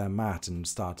roll their mat and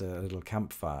start a little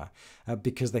campfire,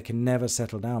 because they can never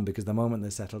settle down, because the moment they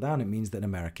settle down, it means that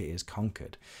America is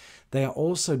conquered. They are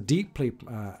also deeply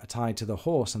tied to the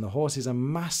horse, and the horse is a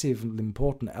massive,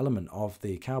 important element of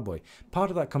the cowboy. Part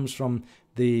of that comes from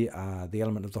the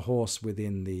element of the horse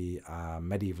within the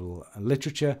medieval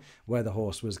literature, where the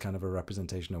horse was kind of a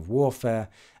representation of warfare,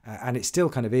 and it still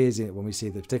kind of is when we see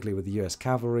that, particularly with the US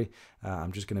cavalry.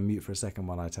 I'm just going to mute for a second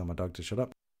while I tell my dog to shut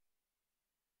up.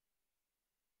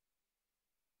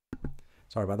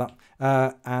 Sorry about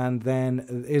that. And then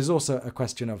it is also a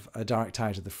question of a direct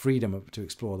tie to the freedom to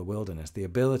explore the wilderness. The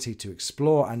ability to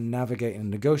explore and navigate and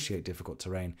negotiate difficult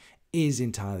terrain is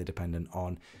entirely dependent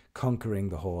on conquering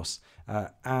the horse.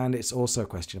 And it's also a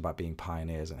question about being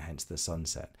pioneers, and hence the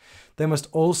sunset. They must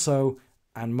also,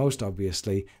 and most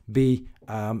obviously, be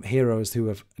heroes who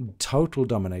have total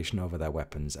domination over their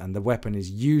weapons. And the weapon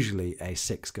is usually a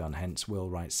 6-gun, hence Will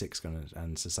Wright's 6-gun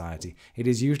and Society. It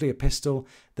is usually a pistol.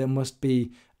 There must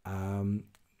be the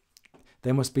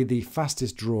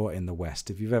fastest draw in the West.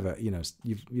 If you've ever,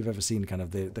 you've ever seen kind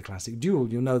of the classic duel,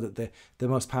 you'll know that the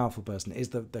most powerful person is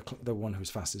the one who's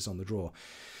fastest on the draw.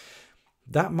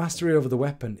 That mastery over the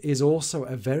weapon is also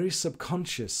a very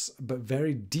subconscious but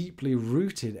very deeply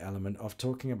rooted element of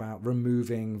talking about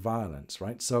removing violence,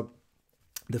 right? So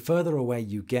the further away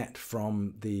you get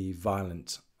from the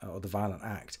violent or the violent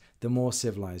act, the more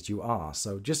civilized you are.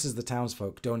 So just as the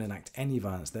townsfolk don't enact any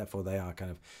violence, therefore they are kind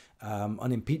of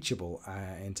unimpeachable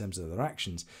in terms of their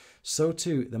actions, so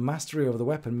too the mastery over the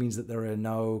weapon means that there are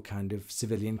no kind of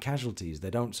civilian casualties. They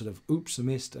don't sort of oops, I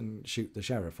missed, and shoot the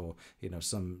sheriff, or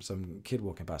some kid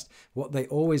walking past. What they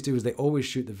always do is they always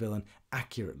shoot the villain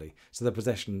accurately. So the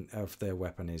possession of their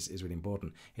weapon is really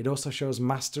important. It also shows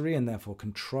mastery and therefore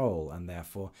control, and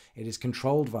therefore it is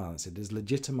controlled violence. It is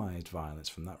legitimized violence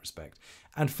from that respect.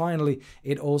 And finally,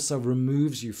 it also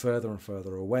removes you further and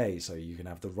further away. So you can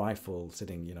have the rifle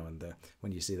sitting, and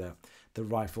when you see the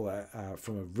rifle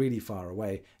from a really far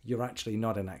away, you're actually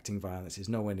not enacting violence. It's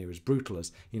nowhere near as brutal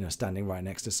as, standing right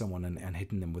next to someone and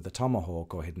hitting them with a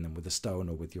tomahawk, or hitting them with a stone,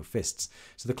 or with your fists.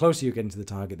 So the closer you get into the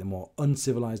target, the more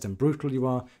uncivilized and brutal you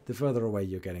are. The further away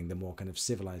you're getting, the more kind of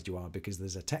civilized you are, because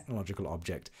there's a technological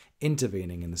object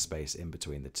intervening in the space in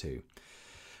between the two.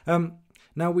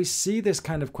 Now we see this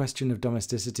kind of question of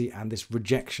domesticity and this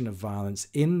rejection of violence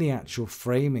in the actual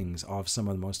framings of some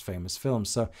of the most famous films.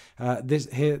 So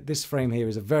this frame here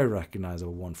is a very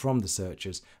recognizable one from The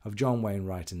Searchers, of John Wayne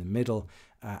right in the middle,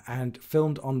 and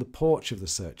filmed on the porch of The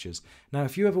Searchers. Now,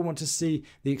 if you ever want to see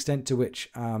the extent to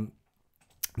which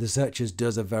The Searchers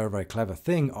does a very, very clever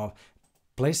thing of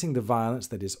placing the violence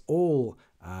that is all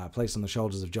placed on the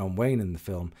shoulders of John Wayne in the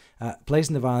film,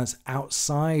 placing the violence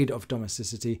outside of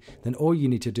domesticity, then all you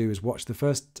need to do is watch the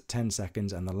first 10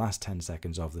 seconds and the last 10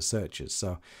 seconds of The Searchers.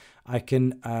 So I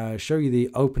can show you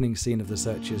the opening scene of The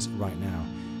Searchers right now.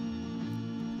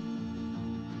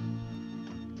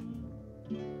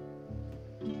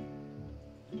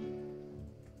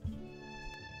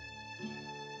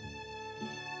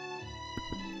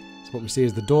 So what we see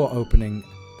is the door opening,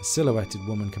 the silhouetted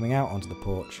woman coming out onto the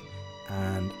porch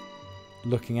and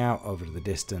looking out over to the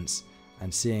distance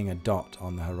and seeing a dot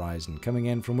on the horizon. Coming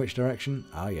in from which direction?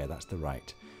 Oh yeah, that's the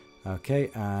right. Okay,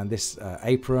 and this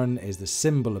apron is the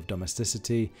symbol of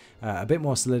domesticity. A bit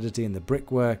more solidity in the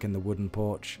brickwork and the wooden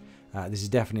porch. This is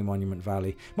definitely Monument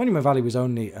Valley. Monument Valley was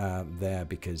only there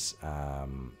because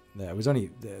it was only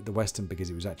the Western, because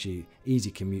it was actually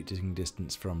easy commuting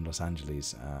distance from Los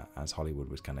Angeles as Hollywood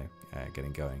was kind of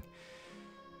getting going.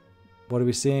 What are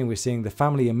we seeing? We're seeing the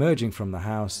family emerging from the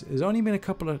house. There's only been a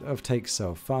couple of takes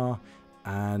so far,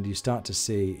 and you start to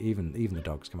see, even the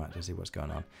dogs come out to see what's going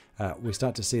on. We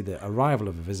start to see the arrival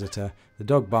of a visitor, the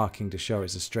dog barking to show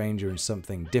it's a stranger and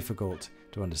something difficult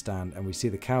to understand, and we see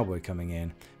the cowboy coming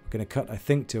in. We're going to cut, I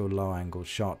think, to a low-angle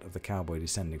shot of the cowboy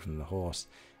descending from the horse,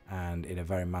 and in a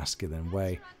very masculine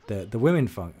way. The women,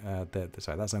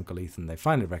 sorry, that's Uncle Ethan. They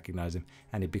finally recognise him,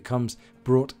 and he becomes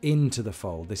brought into the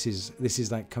fold. This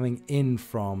is like coming in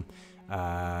from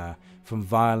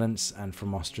violence and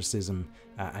from ostracism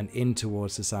and in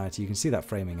towards society. You can see that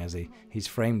framing as he's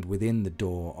framed within the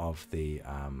door of the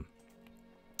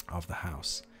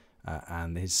house,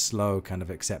 and his slow kind of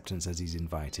acceptance as he's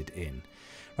invited in.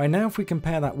 Right, now if we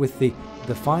compare that with the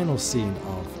final scene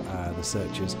of the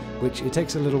searchers, which it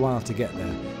takes a little while to get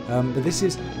there, but this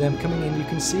is them coming in. You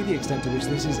can see the extent to which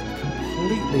this is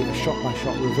completely a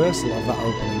shot-by-shot reversal of that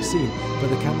opening scene, but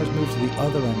the camera's moved to the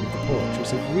other end of the porch.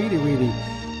 It's a really, really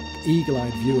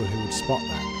eagle-eyed viewer who would spot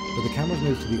that, but the camera's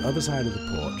moved to the other side of the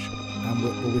porch, and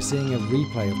we're seeing a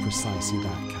replay of precisely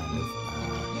that kind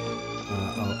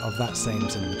of that same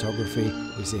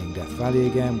cinematography. We're seeing Death Valley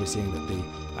again. We're seeing that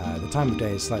the time of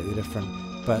day is slightly different,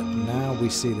 but now we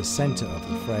see the center of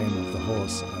the frame of the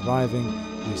horse arriving.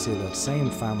 We see that same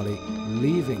family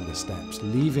leaving the steps,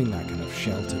 leaving that kind of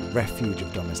sheltered refuge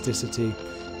of domesticity.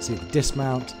 We see the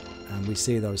dismount, and we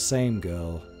see those same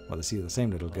girl, well, they see the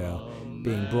same little girl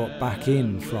being brought back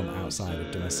in from outside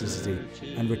of domesticity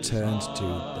and returned to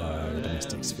the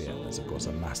domestic sphere. There's of course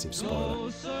a massive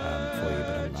spoiler for you,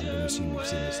 but I'm going to assume you've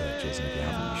seen the searches, and if you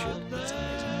haven't, you should. It's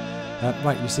amazing.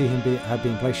 Right, you see her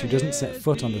being placed. She doesn't set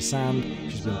foot on the sand.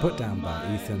 She's been put down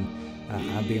by Ethan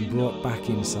and being brought back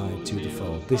inside to the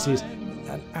fold. This is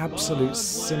an absolute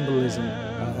symbolism,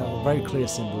 a very clear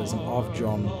symbolism of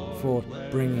John Ford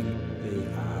bringing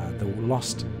the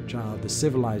lost child, the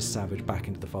civilized savage, back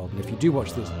into the fold. And if you do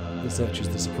watch the searches,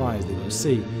 the surprise that you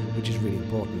see, which is really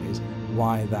important, is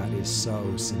why that is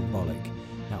so symbolic.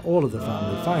 Now, all of the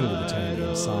family finally returning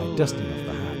inside, dusting off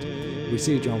the hat. We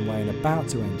see John Wayne about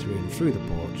to enter in through the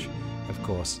porch. Of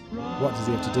course, what does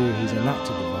he have to do? He's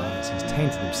enacted the violence, he's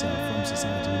tainted himself from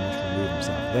society, he must remove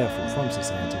himself therefore from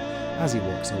society. As he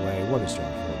walks away, what does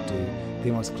John Ford do?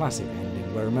 The most classic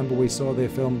ending, where remember we saw the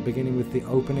film beginning with the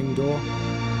opening door,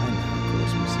 and now of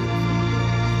course we see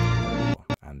the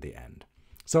door and the end.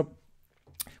 So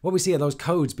what we see are those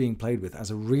codes being played with as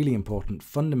a really important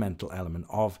fundamental element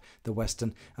of the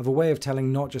Western, of a way of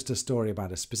telling not just a story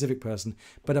about a specific person,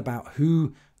 but about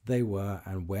who they were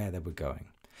and where they were going.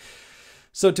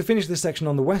 So to finish this section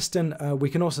on the Western, we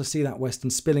can also see that Western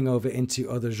spilling over into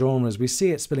other genres. We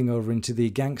see it spilling over into the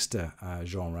gangster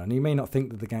genre. And you may not think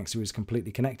that the gangster is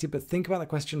completely connected, but think about the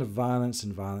question of violence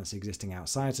and violence existing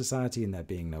outside society and there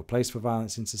being no place for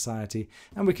violence in society.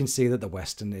 And we can see that the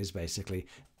Western is basically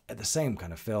the same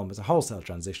kind of film as a wholesale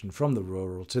transition from the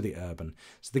rural to the urban.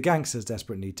 So the gangster's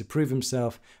desperate need to prove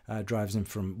himself drives him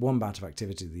from one bout of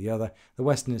activity to the other. The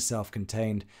Western is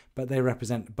self-contained, but they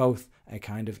represent both a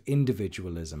kind of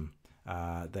individualism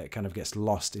that kind of gets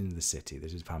lost in the city.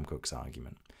 This is Pam Cook's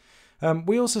argument.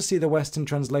 We also see the Western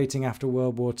translating after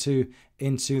World War II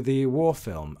into the war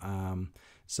film.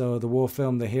 So the war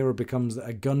film, the hero becomes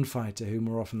a gunfighter who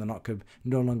more often than not could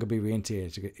no longer be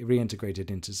reintegrated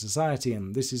into society.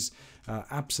 And this is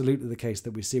absolutely the case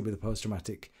that we see with the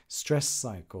post-traumatic stress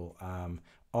cycle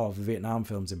of the Vietnam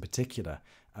films in particular,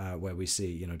 where we see,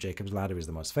 you know, Jacob's Ladder is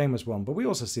the most famous one, but we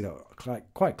also see that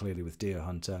quite clearly with Deer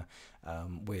Hunter,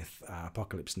 with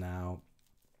Apocalypse Now.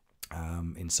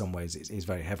 In some ways, it is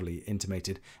very heavily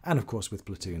intimated, and of course with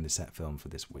Platoon, the set film for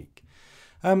this week.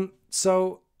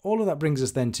 So all of that brings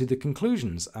us then to the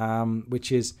conclusions,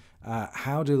 which is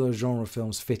how do those genre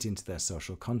films fit into their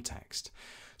social context?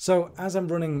 So as I'm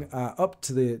running up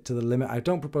to the limit, I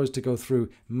don't propose to go through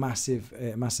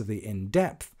massively in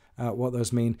depth what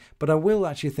those mean, but I will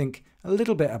actually think a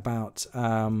little bit about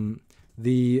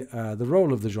the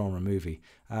role of the genre movie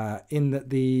in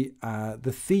that the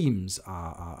themes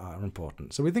are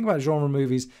important. So we think about genre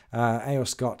movies. A.O.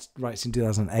 Scott writes in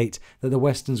 2008 that the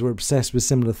Westerns were obsessed with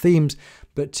similar themes,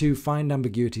 but to find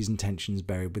ambiguities and tensions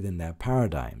buried within their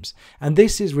paradigms. And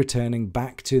this is returning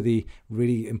back to the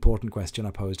really important question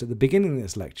I posed at the beginning of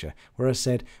this lecture, where I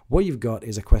said what you've got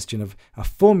is a question of a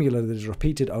formula that is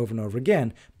repeated over and over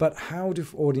again, but how do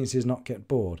audiences not get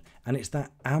bored? And it's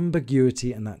that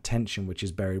ambiguity and that tension which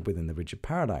is buried within the rigid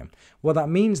paradigm. What that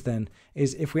means then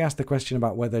is if we ask the question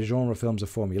about whether genre films are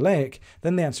formulaic,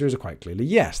 then the answer is quite clearly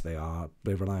yes, they are.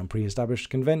 They rely on pre-established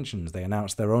conventions. They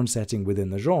announce their own setting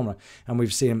within the genre, and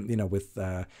we've seen, you know, with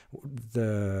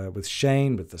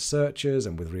Shane, with The Searchers,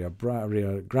 and with Rio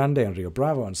Grande and Rio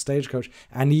Bravo and Stagecoach,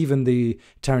 and even the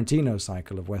Tarantino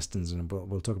cycle of westerns, and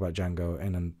we'll talk about Django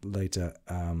in a later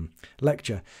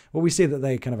lecture. Well, we see that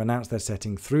they kind of announce their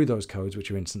setting through those codes, which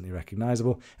are instantly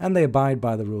recognizable, and they abide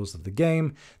by the rules of the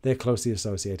game. They're closely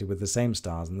associated with the same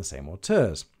stars and the same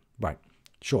auteurs. Right,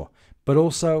 sure. But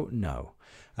also, no.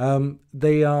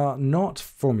 They are not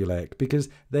formulaic because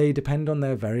they depend on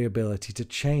their variability to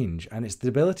change, and it's the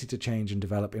ability to change and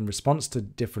develop in response to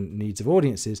different needs of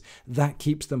audiences that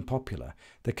keeps them popular.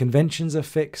 The conventions are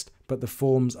fixed, but the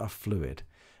forms are fluid,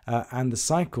 and the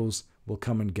cycles will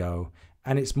come and go.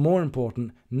 And it's more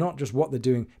important not just what they're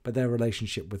doing, but their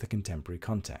relationship with the contemporary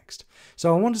context.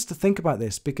 So I want us to think about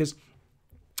this because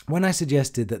when I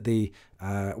suggested that the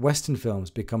Western films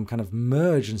become kind of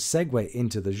merge and segue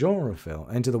into the genre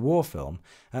film, into the war film,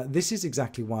 this is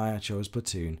exactly why I chose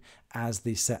Platoon as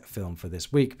the set film for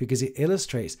this week, because it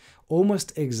illustrates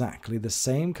almost exactly the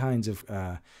same kinds of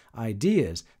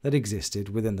ideas that existed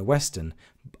within the Western,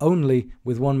 only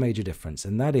with one major difference,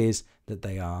 and that is that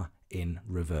they are in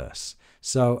reverse.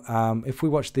 So if we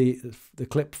watch the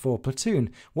clip for Platoon,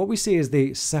 what we see is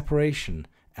the separation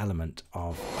element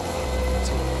of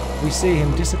Platoon. We see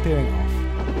him disappearing off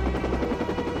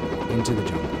into the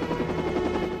jungle.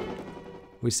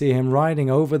 We see him riding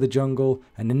over the jungle,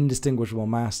 an indistinguishable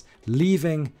mass,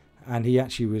 leaving, and he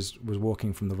actually was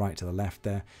walking from the right to the left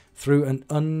there, through an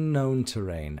unknown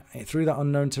terrain. Through that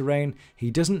unknown terrain, he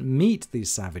doesn't meet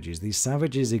these savages. These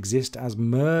savages exist as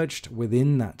merged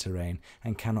within that terrain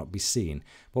and cannot be seen.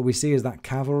 What we see is that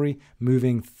cavalry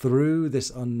moving through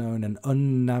this unknown and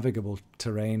unnavigable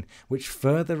terrain, which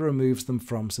further removes them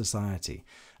from society.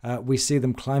 We see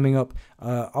them climbing up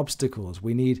obstacles.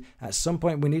 At some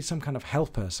point, we need some kind of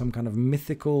helper, some kind of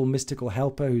mystical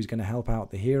helper who's going to help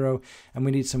out the hero. And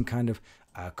we need some kind of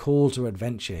call to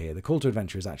adventure here. The call to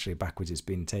adventure is actually backwards. It's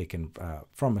been taken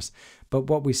from us. But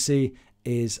what we see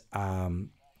is the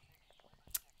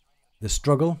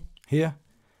struggle here.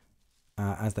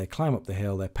 As they climb up the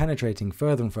hill, they're penetrating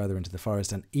further and further into the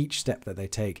forest, and each step that they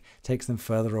take takes them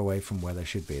further away from where they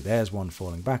should be. There's one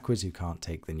falling backwards who can't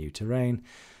take the new terrain.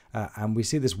 And we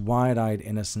see this wide-eyed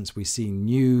innocence. We see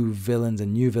new villains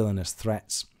and new villainous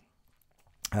threats,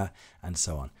 and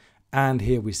so on. And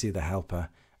here we see the helper,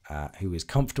 who is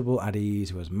comfortable, at ease,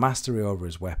 who has mastery over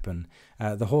his weapon.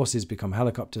 The horses become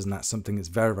helicopters, and that's something that's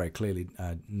very, very clearly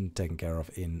taken care of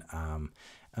in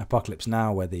Apocalypse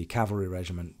Now, where the cavalry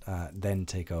regiment then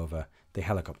take over the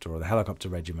helicopter, or the helicopter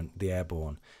regiment, the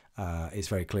airborne. It's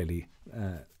very clearly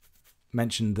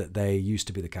mentioned that they used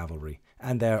to be the cavalry,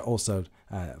 and they're also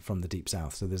from the Deep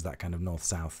South, so there's that kind of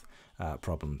north-south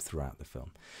problem throughout the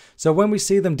film. So when we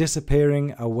see them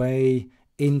disappearing away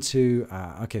into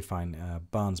okay, fine,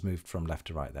 Barnes moved from left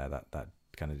to right there, that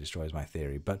kind of destroys my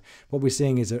theory, but what we're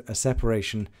seeing is a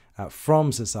separation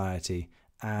from society,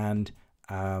 and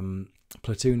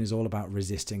Platoon is all about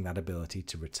resisting that ability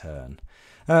to return.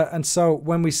 And so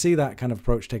when we see that kind of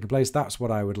approach taking place, that's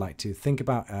what I would like to think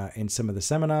about in some of the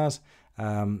seminars.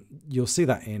 You'll see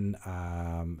that in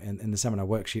the seminar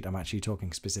worksheet. I'm actually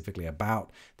talking specifically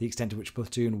about the extent to which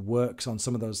Platoon works on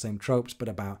some of those same tropes, but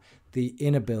about the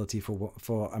inability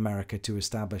for America to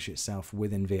establish itself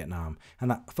within Vietnam. And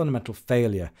that fundamental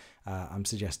failure, I'm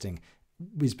suggesting,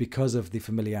 is because of the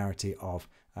familiarity of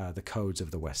the codes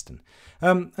of the Western.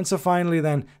 And so finally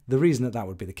then, the reason that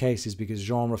would be the case is because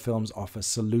genre films offer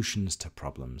solutions to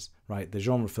problems, right? The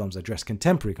genre films address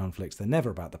contemporary conflicts. They're never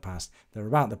about the past, they're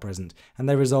about the present, and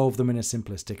they resolve them in a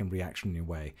simplistic and reactionary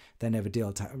way. They never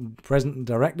deal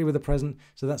directly with the present,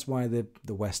 so that's why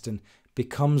the Western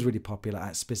becomes really popular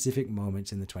at specific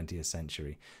moments in the 20th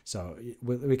century. So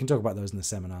we can talk about those in the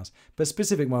seminars, but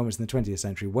specific moments in the 20th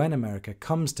century when America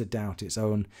comes to doubt its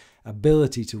own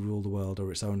ability to rule the world,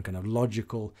 or its own kind of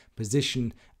logical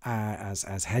position as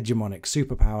hegemonic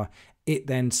superpower, it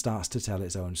then starts to tell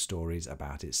its own stories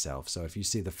about itself. So if you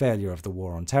see the failure of the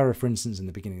war on terror, for instance, in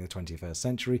the beginning of the 21st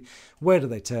century, where do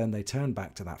they turn? They turn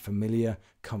back to that familiar,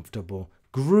 comfortable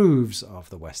grooves of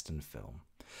the Western film.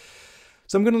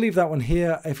 So I'm going to leave that one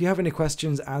here. If you have any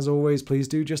questions, as always, please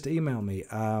do just email me.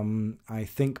 I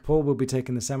think Paul will be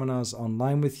taking the seminars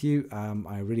online with you.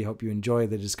 I really hope you enjoy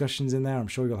the discussions in there. I'm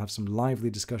sure you'll have some lively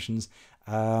discussions.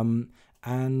 I'm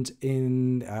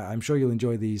sure you'll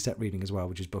enjoy the set reading as well,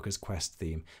 which is Booker's Quest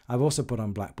theme. I've also put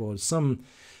on Blackboard some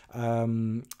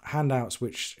handouts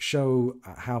which show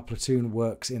how Platoon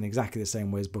works in exactly the same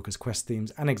way as Booker's Quest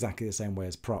themes, and exactly the same way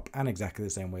as Prop, and exactly the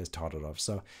same way as Todorov.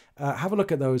 So have a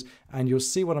look at those and you'll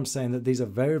see what I'm saying, that these are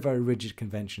very, very rigid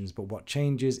conventions, but what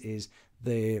changes is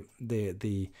the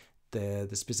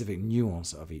specific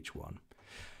nuance of each one.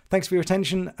 Thanks for your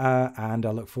attention, and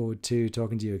I look forward to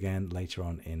talking to you again later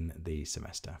on in the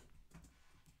semester.